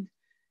disappointed.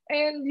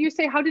 And you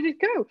say, how did it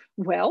go?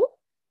 Well,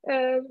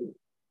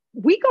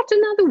 we got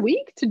another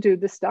week to do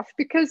the stuff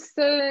because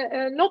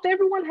not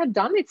everyone had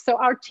done it. So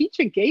our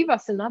teacher gave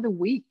us another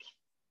week.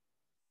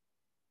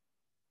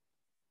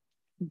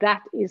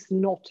 That is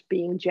not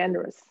being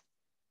generous.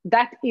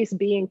 That is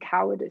being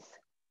cowardice.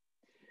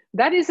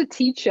 That is a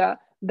teacher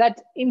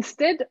that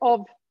instead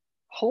of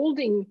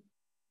holding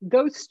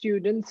those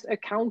students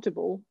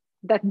accountable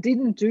that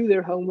didn't do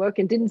their homework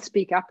and didn't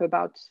speak up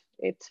about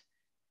it,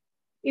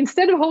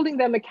 instead of holding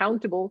them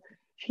accountable,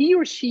 he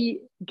or she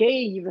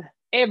gave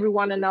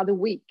everyone another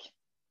week.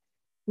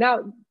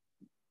 Now,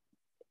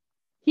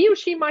 he or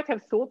she might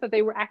have thought that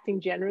they were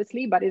acting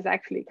generously, but is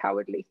actually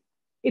cowardly.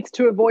 It's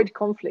to avoid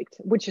conflict,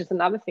 which is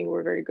another thing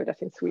we're very good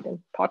at in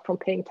Sweden, apart from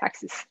paying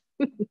taxes.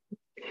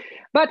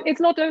 But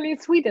it's not only in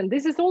Sweden.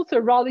 This is also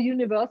a rather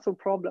universal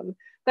problem,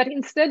 that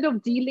instead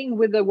of dealing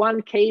with the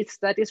one case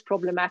that is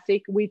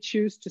problematic, we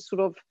choose to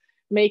sort of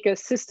make a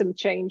system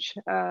change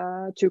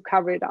to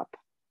cover it up.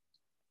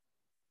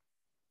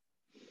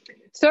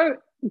 So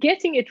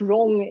getting it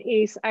wrong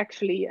is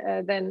actually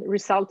then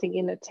resulting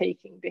in a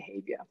taking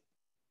behavior.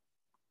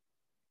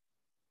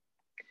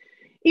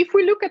 If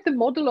we look at the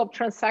model of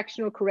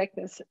transactional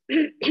correctness,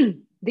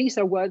 these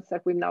are words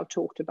that we've now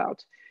talked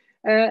about.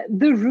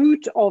 The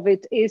root of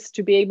it is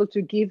to be able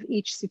to give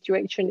each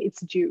situation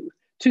its due,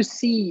 to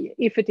see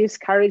if it is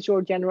courage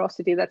or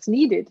generosity that's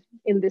needed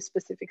in this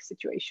specific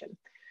situation.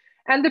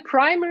 And the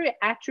primary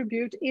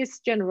attribute is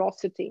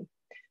generosity.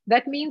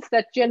 That means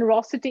that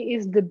generosity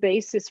is the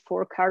basis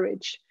for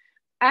courage.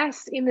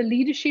 As in a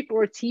leadership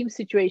or a team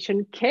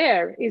situation,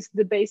 care is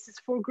the basis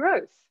for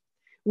growth.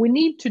 We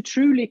need to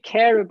truly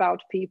care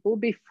about people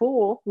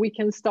before we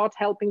can start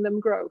helping them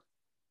grow.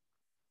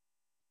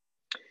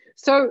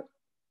 So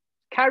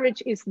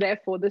courage is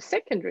therefore the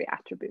secondary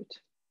attribute.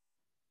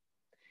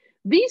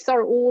 These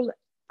are all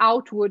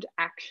outward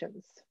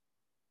actions,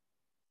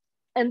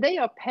 and they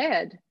are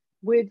paired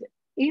with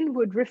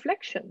inward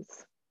reflections.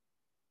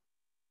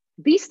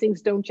 These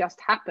things don't just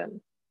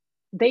happen.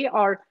 They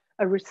are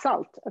a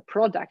result, a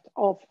product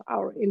of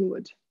our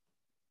inward.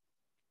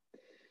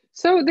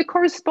 So the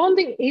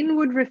corresponding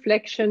inward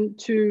reflection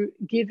to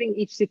giving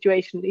each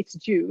situation its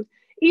due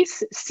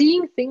is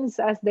seeing things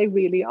as they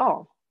really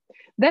are.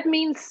 That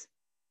means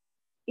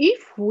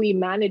if we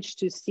manage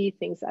to see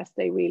things as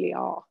they really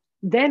are,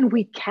 then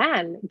we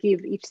can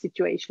give each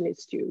situation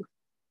its due.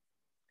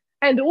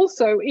 And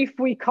also, if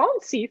we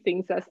can't see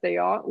things as they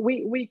are,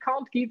 we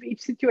can't give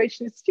each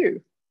situation its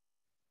due.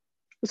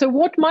 So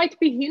what might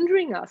be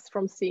hindering us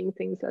from seeing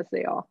things as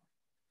they are?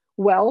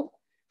 Well,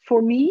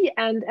 for me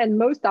and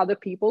most other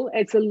people,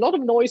 it's a lot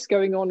of noise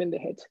going on in the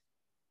head.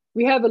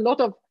 We have a lot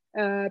of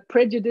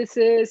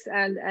prejudices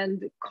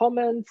and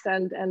comments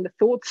and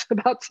thoughts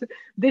about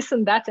this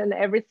and that and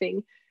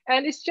everything.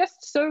 And it's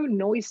just so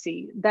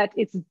noisy that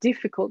it's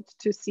difficult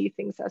to see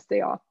things as they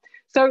are.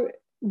 So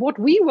what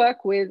we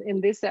work with in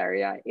this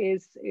area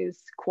is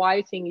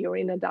quieting your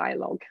inner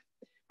dialogue.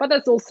 But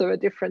that's also a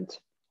different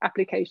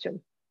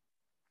application.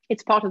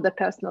 It's part of the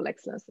personal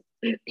excellence.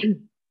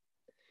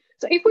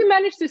 So if we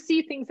manage to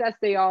see things as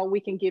they are,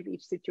 we can give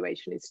each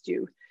situation its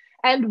due.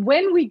 And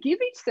when we give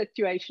each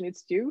situation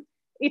its due,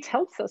 it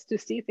helps us to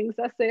see things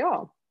as they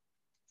are.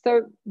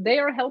 So they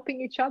are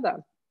helping each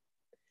other.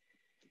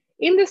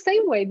 In the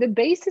same way, the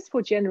basis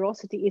for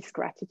generosity is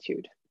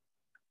gratitude.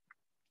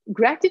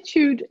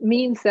 Gratitude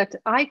means that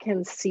I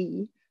can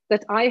see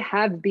that I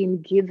have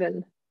been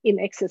given in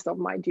excess of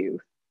my due.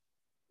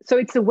 So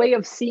it's a way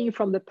of seeing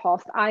from the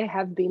past, I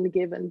have been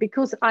given.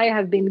 Because I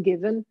have been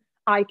given,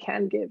 I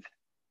can give.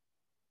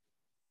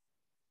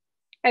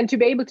 And to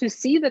be able to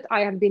see that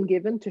I have been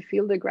given, to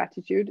feel the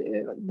gratitude,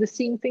 the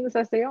seeing things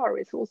as they are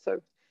is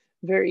also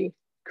very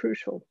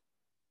crucial.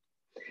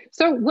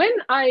 So when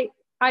I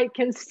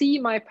can see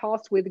my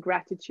past with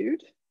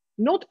gratitude,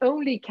 not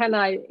only can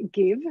I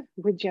give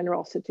with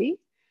generosity,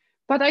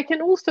 but I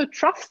can also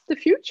trust the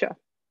future.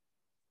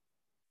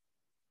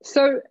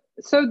 So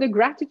the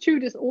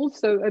gratitude is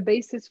also a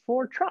basis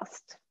for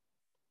trust.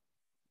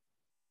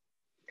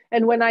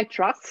 And when I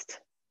trust,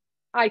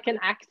 I can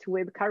act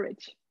with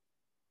courage.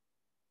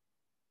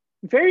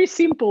 Very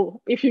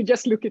simple if you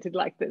just look at it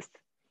like this.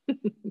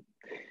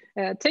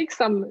 Take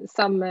some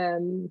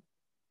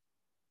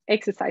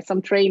exercise,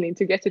 some training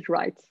to get it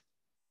right.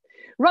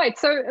 Right,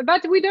 so,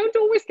 but we don't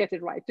always get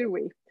it right, do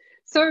we?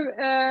 So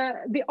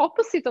the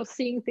opposite of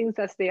seeing things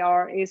as they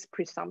are is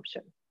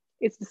presumption.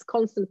 It's this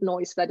constant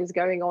noise that is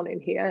going on in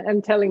here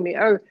and telling me,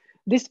 oh,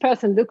 this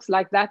person looks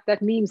like that,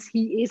 that means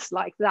he is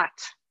like that.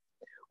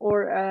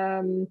 Or,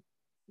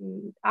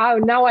 oh,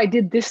 now I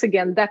did this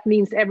again, that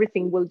means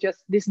everything will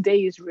just, this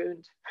day is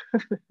ruined.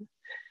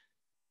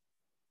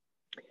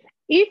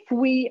 If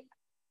we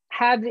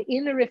have the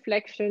inner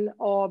reflection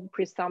of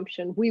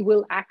presumption, we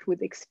will act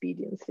with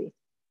expediency.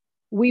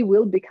 We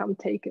will become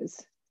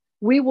takers.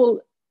 We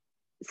will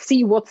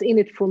see what's in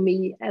it for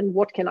me and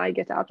what can I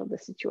get out of the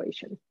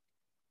situation.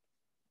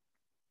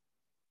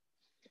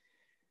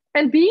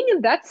 And being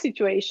in that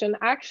situation,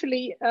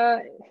 actually,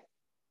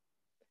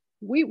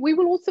 we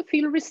will also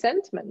feel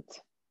resentment.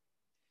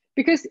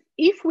 Because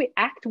if we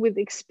act with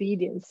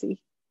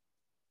expediency,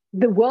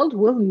 the world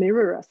will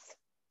mirror us.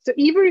 So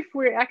even if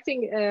we're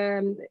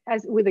acting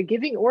as with a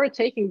giving or a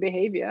taking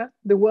behavior,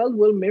 the world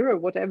will mirror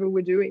whatever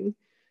we're doing.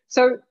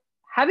 So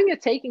having a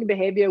taking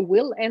behavior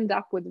will end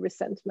up with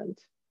resentment,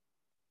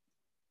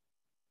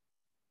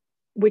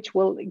 which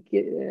will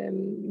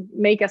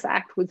make us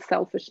act with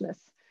selfishness.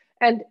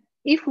 And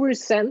if we're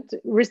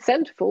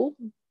resentful,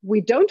 we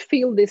don't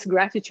feel this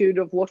gratitude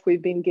of what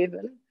we've been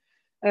given.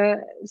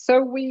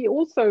 So we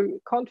also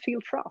can't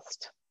feel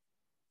trust.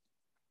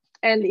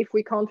 And if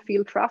we can't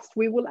feel trust,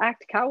 we will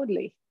act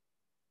cowardly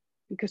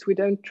because we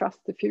don't trust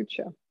the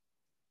future.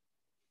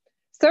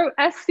 So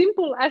as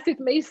simple as it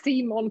may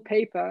seem on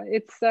paper,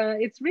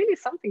 it's really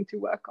something to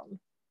work on.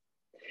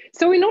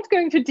 So we're not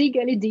going to dig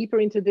any deeper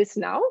into this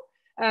now.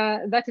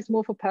 That is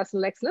more for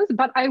personal excellence,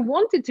 but I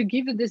wanted to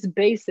give you this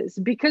basis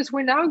because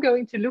we're now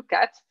going to look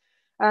at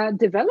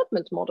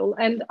development model,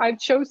 and I've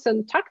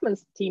chosen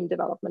Tuckman's team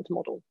development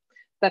model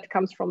that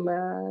comes from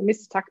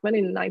Mr. Tuckman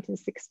in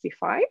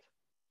 1965.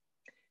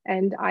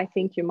 And I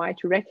think you might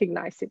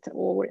recognize it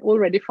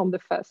already from the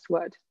first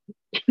word.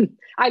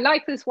 I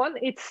like this one.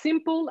 It's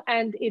simple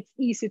and it's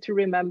easy to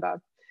remember.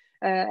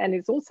 And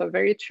it's also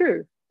very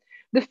true.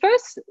 The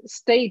first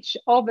stage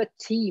of a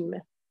team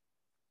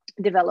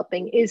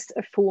developing is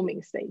a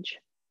forming stage.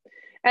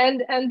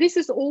 And this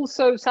is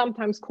also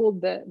sometimes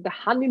called the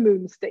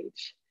honeymoon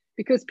stage,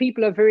 because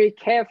people are very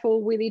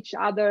careful with each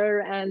other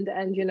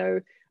and you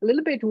know, a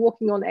little bit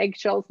walking on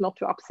eggshells not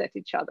to upset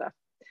each other.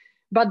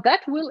 But that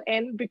will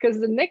end because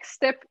the next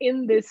step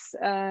in this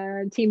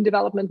team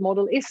development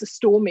model is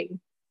storming.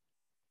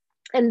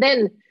 And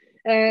then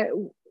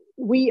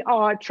we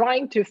are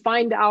trying to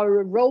find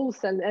our roles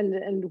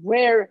and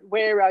where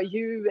are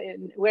you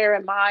and where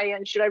am I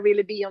and should I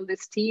really be on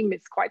this team?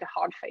 It's quite a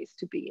hard phase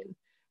to be in.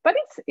 But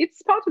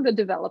it's part of the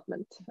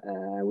development,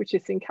 which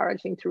is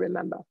encouraging to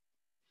remember.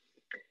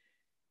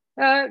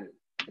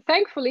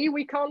 Thankfully,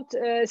 we can't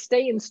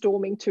stay in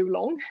storming too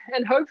long,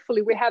 and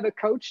hopefully we have a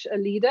coach, a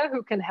leader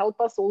who can help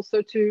us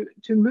also to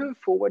move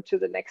forward to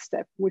the next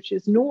step, which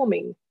is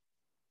norming.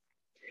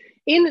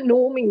 In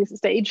norming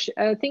stage,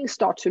 things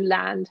start to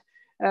land.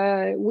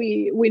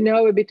 We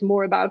know a bit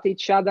more about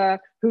each other,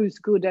 who's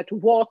good at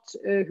what,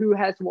 who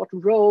has what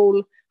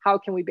role, how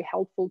can we be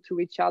helpful to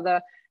each other,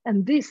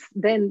 and this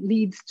then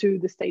leads to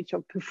the stage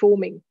of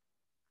performing.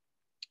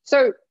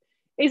 So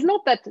it's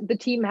not that the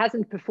team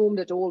hasn't performed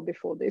at all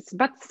before this,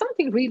 but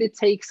something really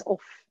takes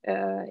off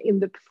in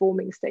the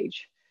performing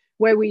stage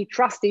where we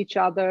trust each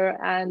other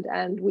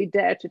and we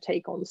dare to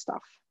take on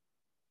stuff.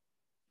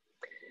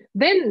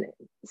 Then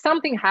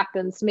something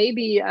happens,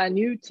 maybe a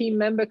new team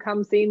member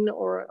comes in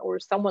or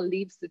someone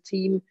leaves the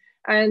team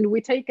and we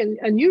take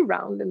a new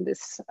round in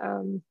this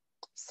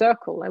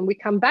circle and we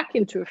come back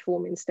into a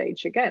forming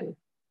stage again.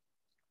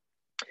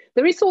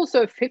 There is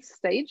also a fifth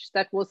stage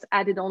that was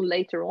added on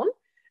later on,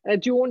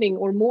 adjourning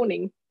or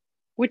mourning,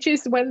 which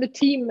is when the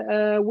team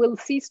will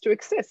cease to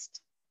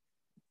exist.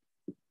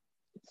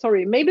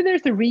 Sorry, maybe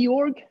there's a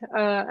reorg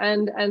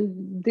and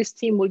this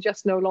team will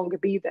just no longer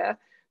be there.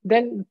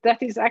 Then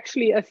that is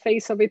actually a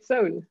phase of its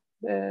own,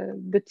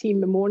 the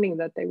team mourning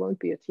that they won't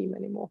be a team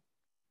anymore.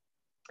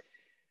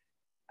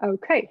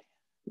 Okay,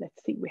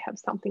 let's see, we have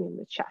something in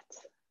the chat.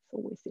 It's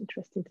always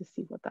interesting to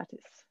see what that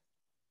is.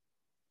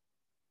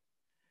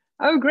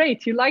 Oh,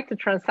 great, you like the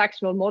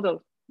transactional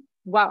model.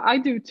 Wow, I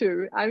do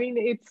too. I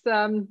mean,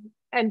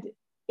 and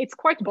it's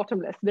quite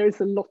bottomless. There's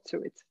a lot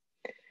to it.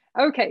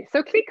 Okay,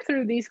 so click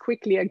through these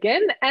quickly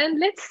again, and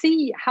let's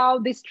see how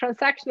this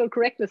transactional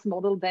correctness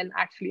model then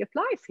actually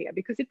applies here,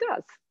 because it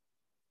does.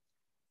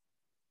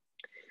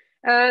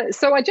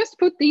 So I just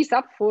put these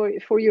up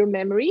for your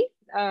memory.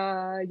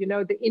 You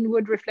know, the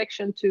inward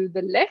reflection to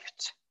the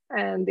left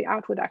and the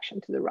outward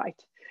action to the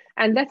right.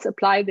 And let's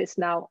apply this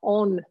now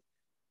on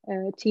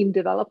team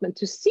development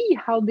to see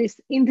how this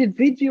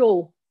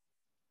individual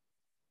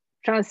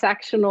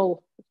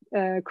transactional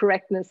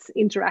correctness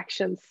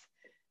interactions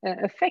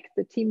affect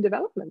the team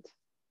development.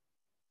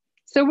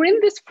 So we're in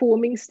this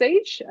forming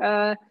stage,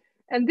 and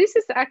this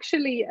is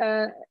actually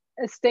a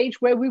a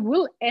stage where we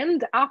will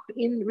end up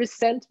in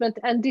resentment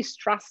and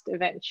distrust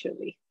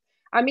eventually.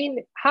 I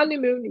mean,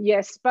 honeymoon,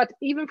 yes, but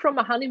even from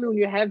a honeymoon,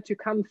 you have to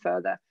come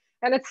further.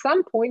 And at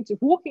some point,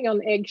 walking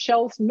on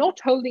eggshells, not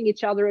holding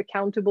each other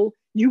accountable,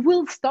 you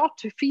will start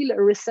to feel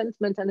a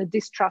resentment and a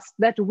distrust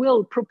that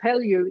will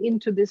propel you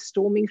into this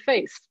storming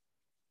phase.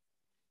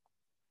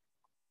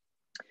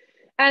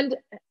 And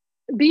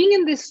being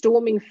in this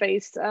storming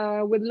phase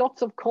with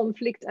lots of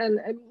conflict and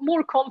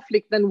more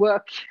conflict than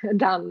work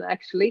done,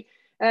 actually,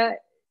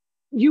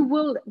 you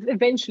will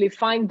eventually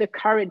find the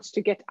courage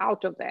to get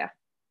out of there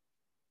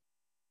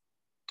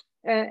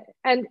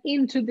and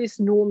into this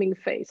norming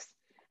phase.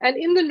 And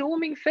in the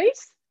norming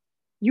phase,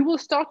 you will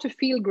start to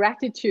feel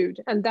gratitude.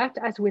 And that,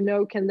 as we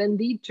know, can then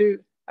lead to,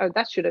 oh,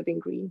 that should have been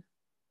green.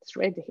 It's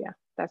red here.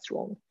 That's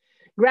wrong.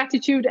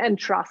 Gratitude and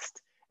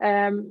trust.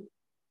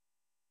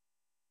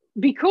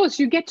 Because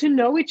you get to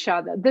know each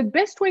other. The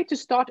best way to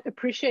start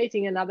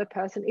appreciating another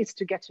person is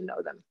to get to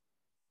know them.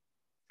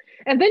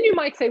 And then you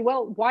might say,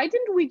 well, why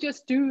didn't we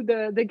just do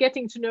the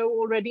getting to know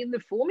already in the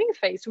forming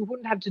phase? We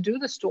wouldn't have to do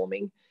the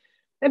storming.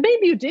 And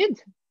maybe you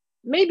did.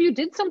 Maybe you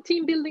did some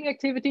team building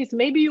activities.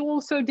 Maybe you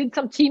also did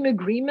some team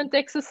agreement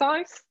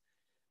exercise.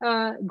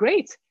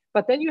 Great.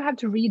 But then you have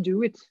to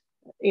redo it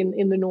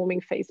in the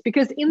norming phase.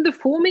 Because in the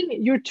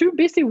forming, you're too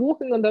busy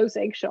walking on those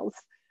eggshells.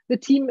 The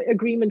team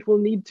agreement will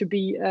need to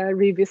be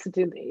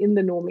revisited in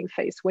the norming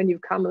phase when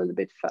you've come a little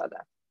bit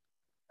further.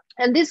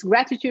 And this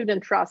gratitude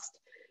and trust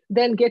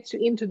then gets you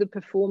into the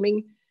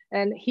performing.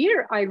 And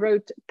here I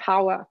wrote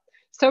power.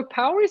 So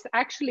power is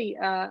actually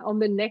on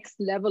the next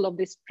level of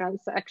this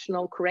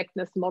transactional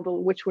correctness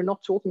model, which we're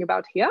not talking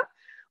about here.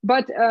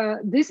 But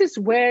this is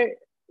where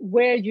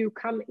you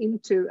come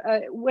into,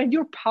 when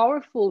you're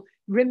powerful.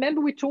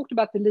 Remember, we talked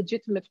about the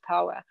legitimate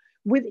power.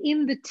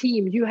 Within the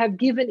team, you have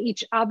given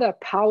each other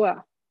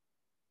power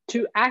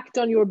to act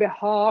on your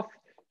behalf,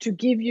 to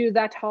give you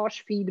that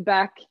harsh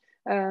feedback.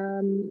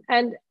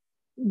 And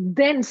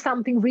then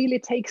something really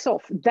takes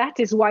off. That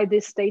is why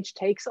this stage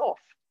takes off.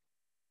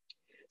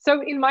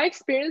 So in my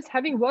experience,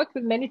 having worked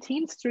with many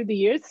teams through the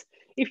years,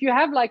 if you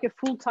have like a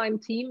full-time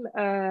team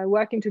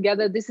working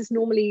together, this is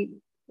normally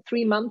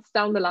 3 months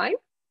down the line.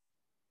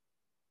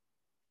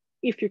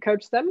 If you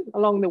coach them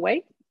along the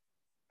way,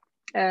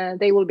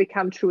 they will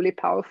become truly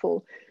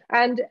powerful.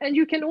 And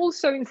you can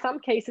also, in some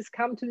cases,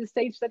 come to the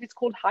stage that is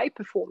called high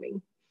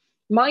performing.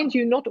 Mind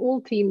you, not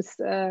all teams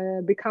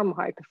become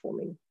high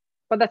performing,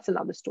 but that's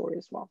another story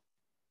as well.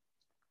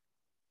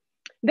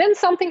 Then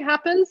something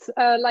happens,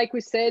 like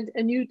we said,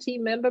 a new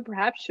team member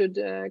perhaps should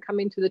come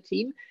into the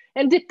team.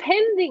 And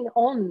depending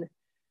on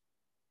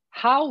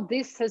how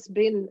this has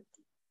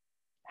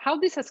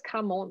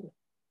come on,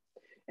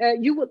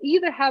 you will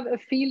either have a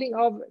feeling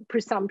of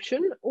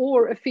presumption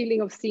or a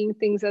feeling of seeing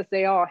things as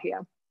they are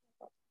here.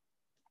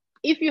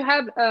 If you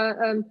have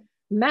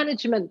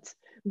management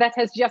that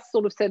has just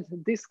sort of said,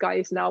 this guy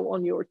is now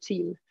on your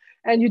team,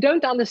 and you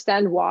don't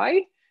understand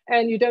why,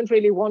 and you don't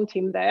really want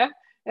him there,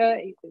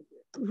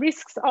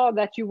 risks are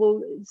that you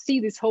will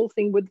see this whole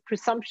thing with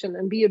presumption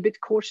and be a bit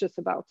cautious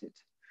about it.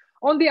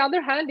 On the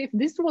other hand, if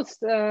this was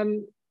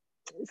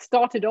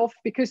started off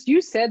because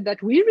you said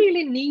that we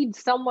really need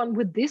someone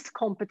with this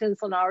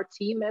competence on our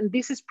team, and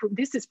this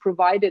is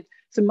provided,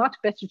 it's a much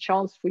better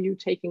chance for you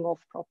taking off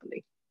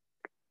properly.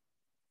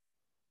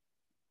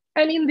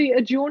 And in the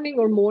adjourning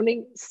or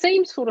mourning,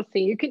 same sort of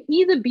thing. You can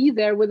either be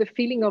there with a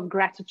feeling of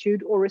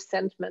gratitude or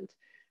resentment.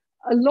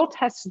 A lot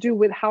has to do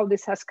with how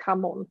this has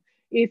come on.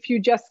 If you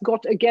just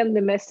got, again,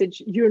 the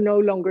message, you're no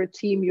longer a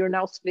team, you're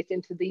now split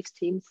into these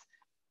teams,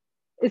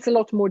 it's a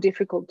lot more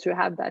difficult to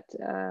have that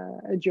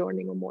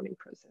adjourning or mourning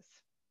process.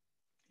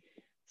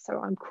 So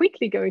I'm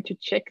quickly going to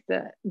check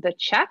the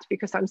chat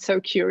because I'm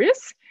so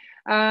curious.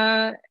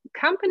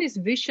 Company's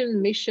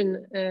vision,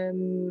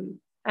 mission,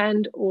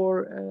 and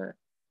or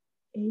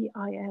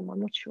AIM, I'm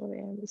not sure,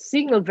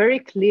 signal very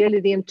clearly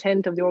the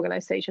intent of the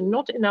organization.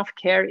 Not enough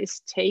care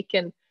is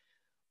taken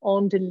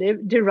on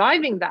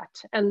deriving that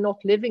and not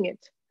living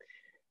it.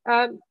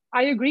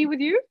 I agree with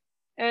you,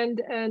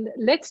 and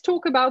let's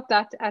talk about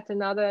that at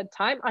another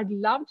time. I'd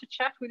love to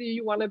chat with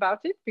you one about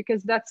it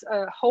because that's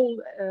a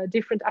whole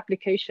different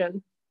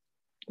application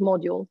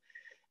module.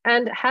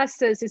 And Has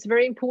says it's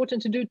very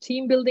important to do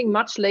team building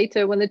much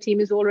later when the team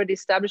is already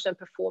established and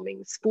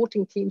performing.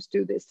 Sporting teams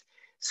do this.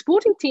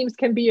 Sporting teams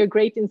can be a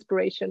great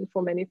inspiration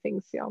for many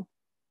things, yeah.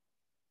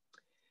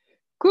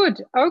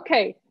 Good,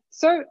 okay.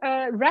 So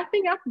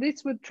wrapping up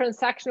this with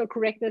transactional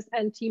correctness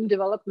and team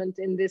development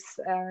in this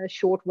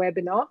short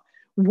webinar,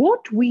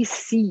 what we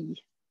see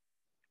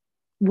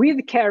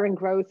with care and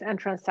growth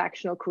and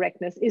transactional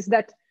correctness is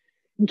that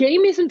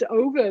game isn't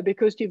over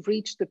because you've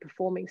reached the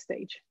performing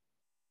stage.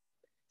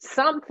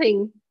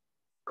 Something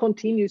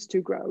continues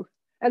to grow.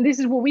 And this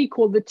is what we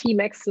call the team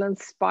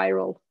excellence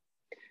spiral.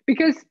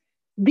 Because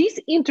these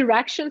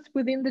interactions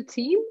within the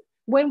team,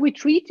 when we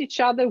treat each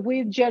other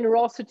with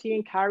generosity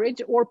and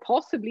courage, or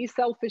possibly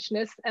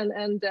selfishness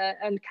and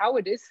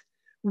cowardice,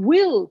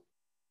 will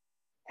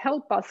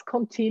help us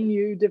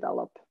continue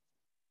develop.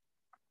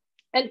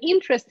 And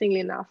interestingly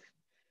enough,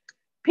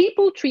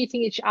 People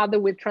treating each other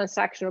with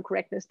transactional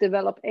correctness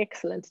develop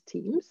excellent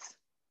teams.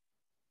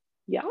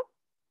 Yeah,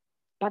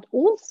 but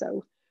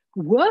also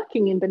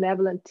working in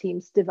benevolent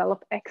teams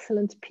develop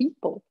excellent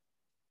people.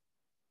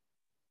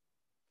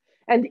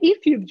 And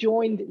if you've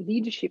joined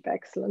Leadership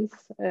Excellence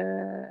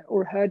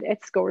or heard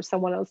Etzko or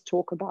someone else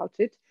talk about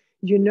it,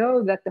 you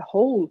know that the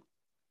whole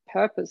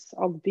purpose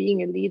of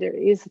being a leader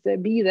is to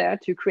be there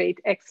to create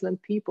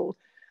excellent people.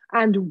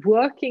 And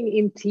working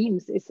in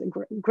teams is a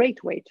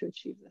great way to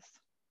achieve this.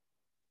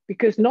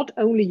 Because not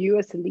only you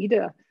as a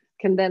leader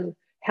can then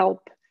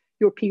help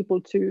your people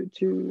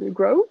to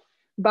grow,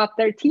 but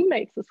their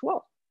teammates as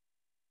well.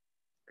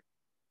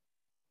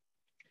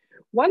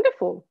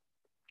 Wonderful.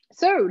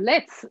 So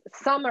let's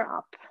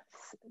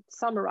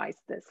summarize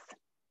this.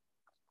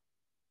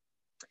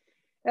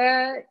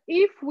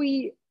 If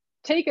we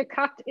take a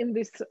cut in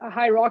this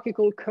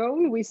hierarchical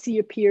cone, we see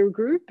a peer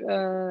group,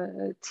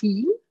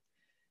 team,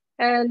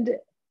 and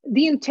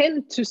the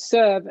intent to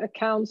serve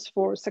accounts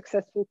for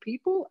successful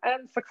people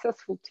and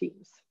successful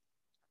teams.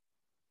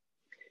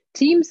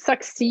 Teams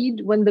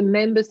succeed when the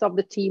members of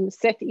the team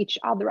set each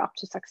other up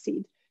to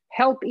succeed,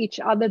 help each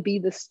other be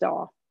the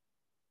star.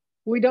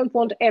 We don't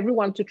want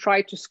everyone to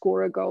try to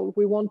score a goal.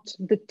 We want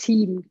the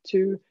team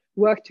to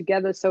work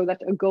together so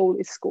that a goal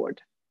is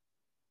scored.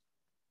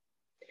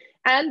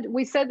 And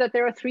we said that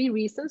there are 3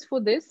 reasons for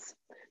this.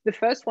 The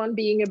first one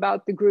being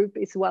about the group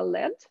is well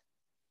led,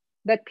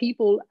 that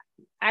people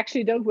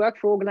actually don't work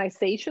for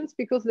organizations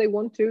because they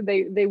want to,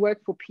 they work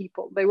for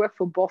people, they work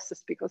for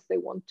bosses because they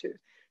want to.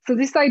 So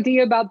this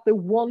idea about the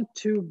want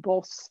to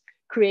boss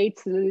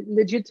creates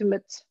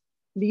legitimate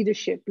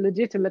leadership,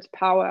 legitimate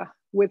power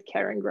with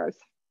care and growth.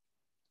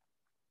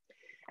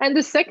 And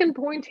the second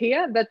point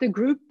here, that the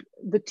group,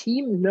 the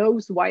team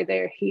knows why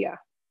they're here.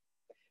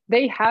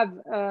 They have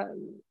a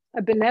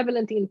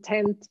benevolent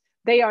intent.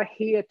 They are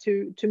here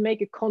to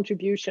make a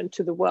contribution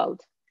to the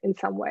world in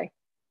some way.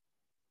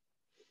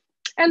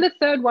 And the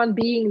third one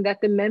being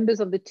that the members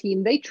of the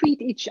team, they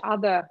treat each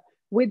other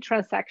with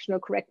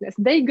transactional correctness.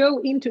 They go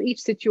into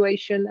each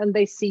situation and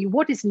they see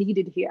what is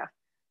needed here.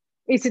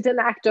 Is it an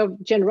act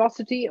of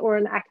generosity or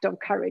an act of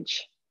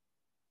courage?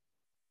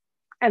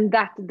 And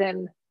that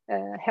then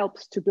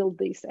helps to build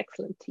these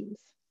excellent teams.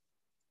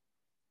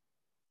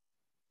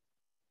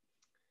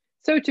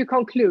 So to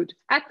conclude,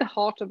 at the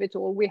heart of it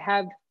all, we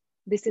have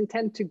this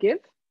intent to give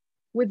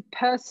with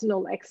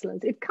personal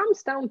excellence. It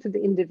comes down to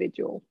the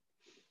individual.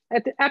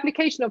 At the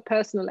application of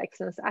personal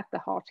excellence at the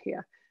heart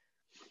here,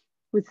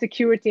 with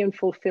security and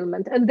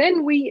fulfillment. And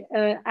then we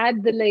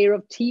add the layer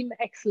of team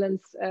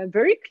excellence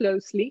very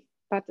closely,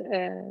 but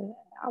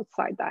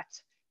outside that,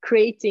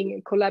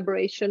 creating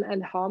collaboration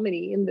and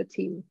harmony in the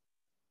team.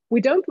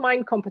 We don't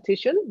mind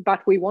competition,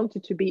 but we want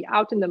it to be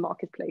out in the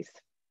marketplace,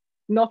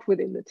 not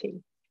within the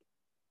team.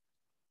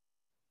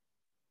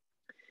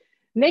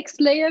 Next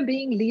layer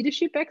being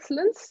leadership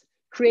excellence,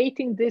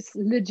 creating this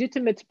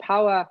legitimate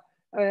power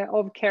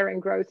of care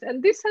and growth.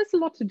 And this has a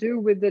lot to do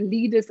with the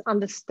leaders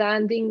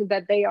understanding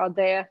that they are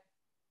there,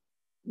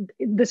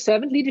 the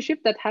servant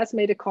leadership that has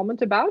made a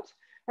comment about,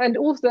 and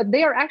also that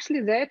they are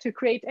actually there to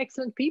create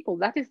excellent people.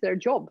 That is their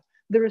job.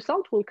 The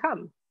result will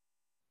come.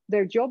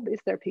 Their job is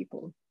their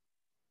people.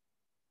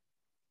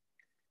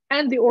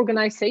 And the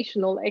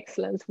organizational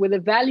excellence with a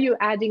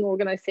value-adding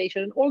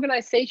organization, an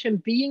organization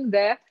being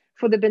there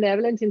for the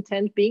benevolent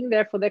intent, being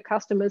there for their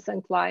customers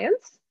and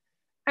clients.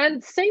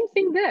 And same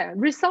thing there,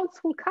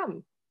 results will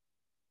come.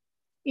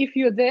 If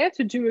you're there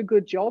to do a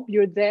good job,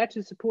 you're there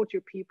to support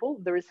your people,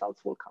 the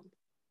results will come.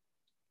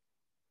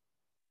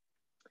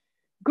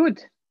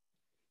 Good.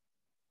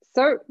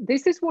 So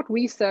this is what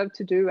we serve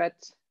to do at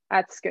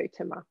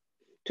Schuitema,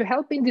 to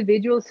help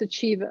individuals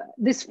achieve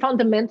this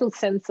fundamental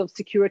sense of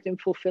security and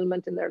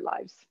fulfillment in their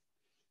lives.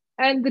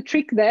 And the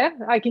trick there,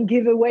 I can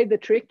give away the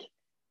trick.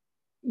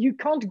 You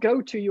can't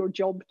go to your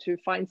job to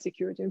find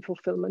security and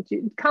fulfillment.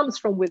 It comes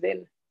from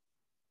within.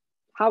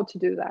 How to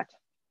do that.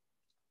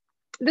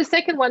 The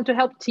second one, to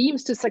help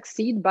teams to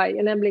succeed by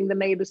enabling the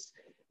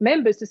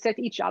members to set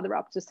each other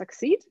up to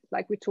succeed,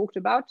 like we talked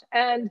about,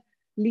 and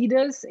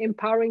leaders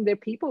empowering their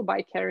people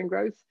by care and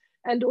growth,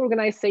 and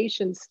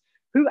organizations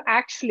who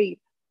actually,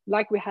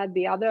 like we had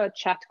the other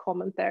chat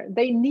comment there,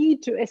 they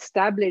need to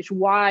establish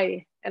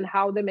why and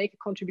how they make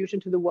a contribution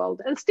to the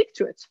world and stick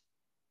to it.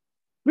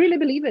 Really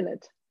believe in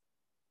it.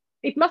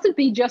 It mustn't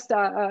be just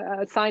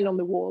a sign on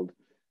the wall.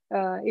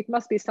 It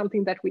must be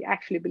something that we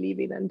actually believe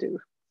in and do.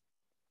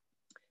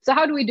 So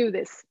how do we do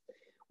this?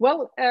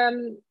 Well,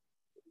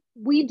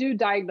 we do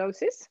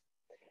diagnosis.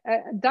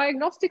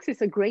 Diagnostics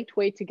is a great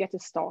way to get a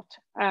start.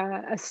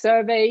 A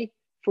survey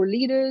for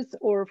leaders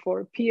or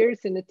for peers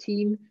in a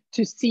team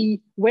to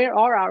see where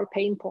are our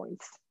pain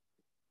points.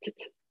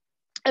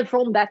 And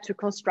from that to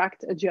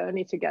construct a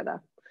journey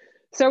together.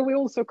 So we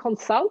also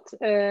consult,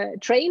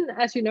 train,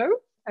 as you know.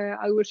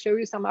 I will show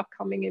you some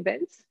upcoming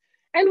events.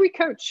 And we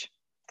coach.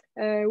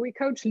 We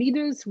coach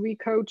leaders, we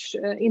coach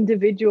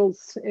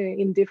individuals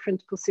in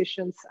different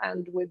positions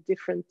and with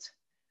different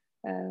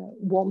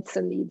wants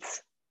and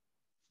needs.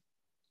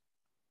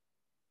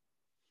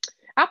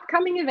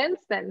 Upcoming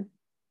events then.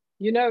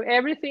 You know,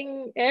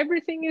 everything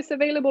is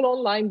available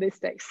online these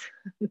days.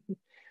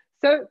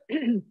 So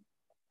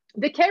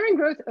the Care and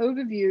Growth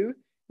overview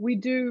we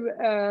do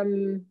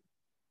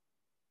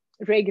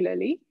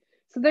regularly.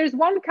 So there's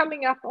one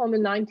coming up on the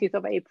 19th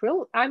of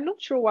April. I'm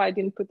not sure why I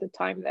didn't put the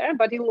time there,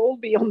 but it'll all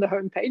be on the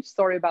homepage.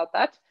 Sorry about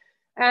that.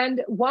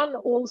 And one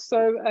also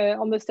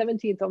on the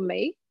 17th of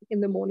May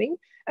in the morning.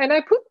 And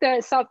I put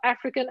the South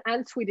African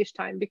and Swedish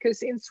time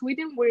because in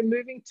Sweden, we're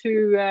moving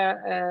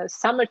to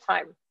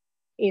summertime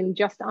in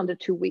just under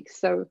 2 weeks.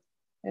 So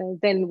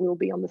then we'll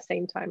be on the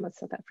same time as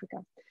South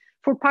Africa.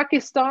 For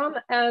Pakistan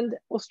and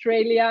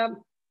Australia,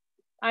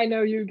 I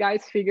know you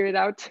guys figure it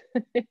out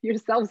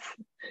yourselves.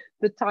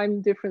 The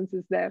time difference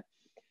is there.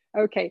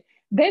 Okay,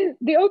 then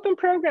the open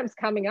programs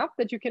coming up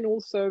that you can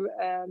also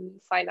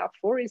sign up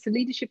for is the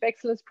Leadership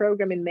Excellence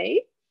Program in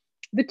May.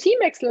 The Team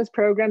Excellence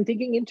Program,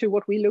 digging into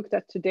what we looked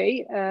at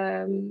today,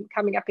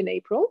 coming up in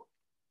April.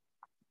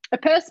 A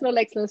Personal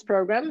Excellence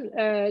Program,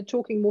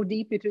 talking more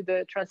deeply to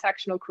the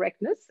transactional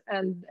correctness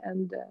and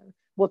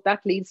what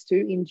that leads to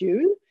in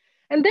June.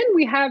 And then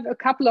we have a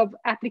couple of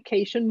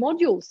application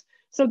modules.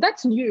 So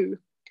that's new.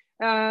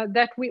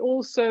 That we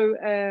also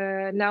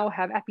now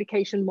have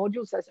application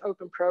modules as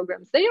open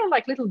programs. They are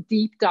like little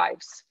deep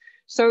dives.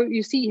 So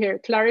you see here,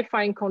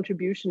 clarifying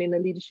contribution in a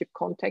leadership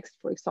context,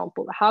 for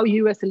example, how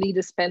you as a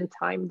leader spend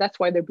time. That's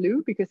why they're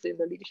blue, because they're in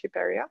the leadership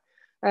area,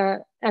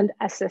 and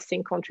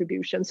assessing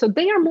contribution. So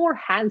they are more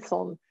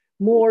hands-on,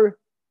 more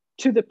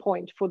to the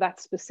point for that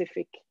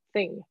specific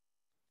thing.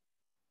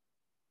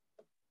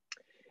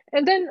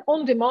 And then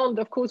on demand,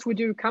 of course, we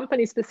do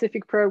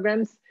company-specific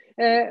programs.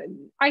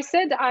 I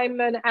said I'm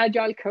an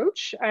agile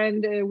coach,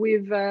 and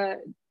we've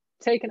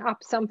taken up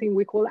something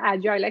we call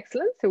agile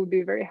excellence. So we'd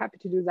be very happy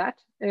to do that,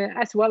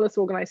 as well as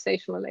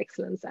organizational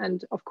excellence,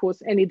 and of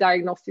course, any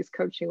diagnostics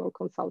coaching or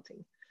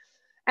consulting.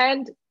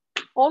 And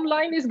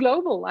online is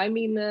global. I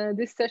mean,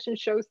 this session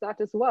shows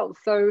that as well.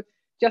 So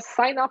just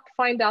sign up,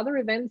 find other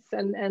events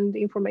and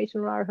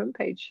information on our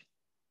homepage.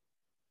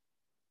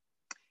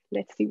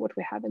 Let's see what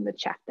we have in the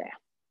chat there.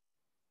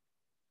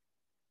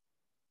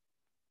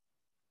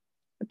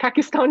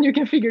 Pakistan, you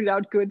can figure it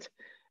out good.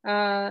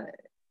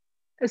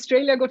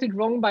 Australia got it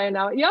wrong by an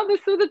hour. Yeah,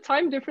 so the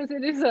time difference,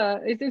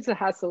 it is a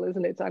hassle,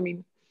 isn't it? I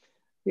mean,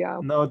 yeah.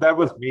 No, that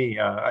was me.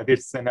 I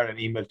did send out an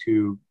email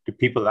to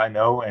people I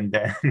know, and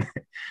then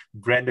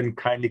Brandon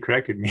kindly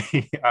corrected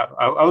me.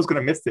 I was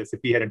going to miss this if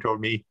he hadn't told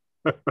me.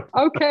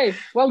 Okay,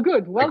 well,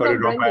 good. Well done,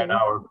 Brandon. By an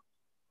hour.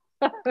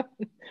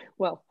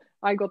 Well,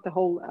 I got the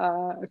whole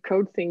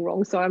code thing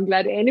wrong, so I'm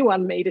glad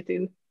anyone made it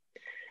in.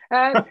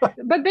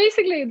 But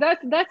basically,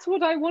 that's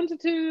what I wanted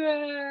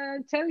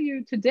to tell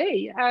you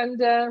today.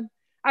 And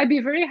I'd be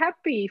very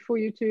happy for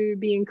you to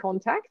be in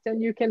contact.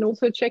 And you can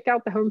also check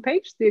out the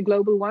homepage, the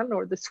global one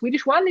or the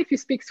Swedish one, if you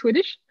speak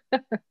Swedish.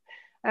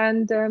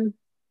 And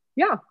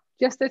yeah,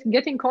 just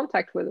get in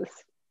contact with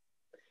us.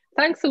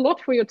 Thanks a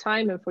lot for your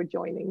time and for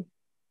joining.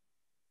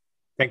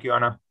 Thank you,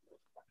 Anna.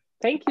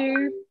 Thank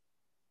you.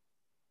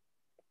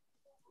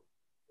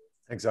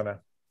 Thanks, Anna.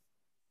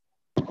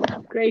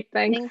 Great,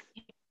 thanks.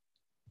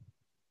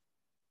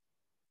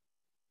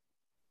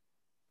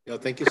 Yeah,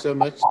 thank you so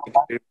much.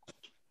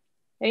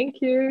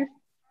 Thank you.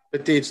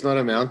 Pity it's not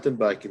a mountain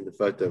bike in the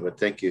photo, but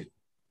thank you.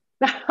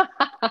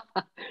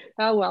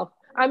 Oh, well,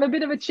 I'm a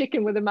bit of a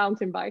chicken with a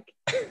mountain bike.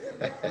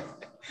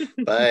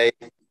 Bye.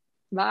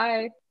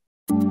 Bye.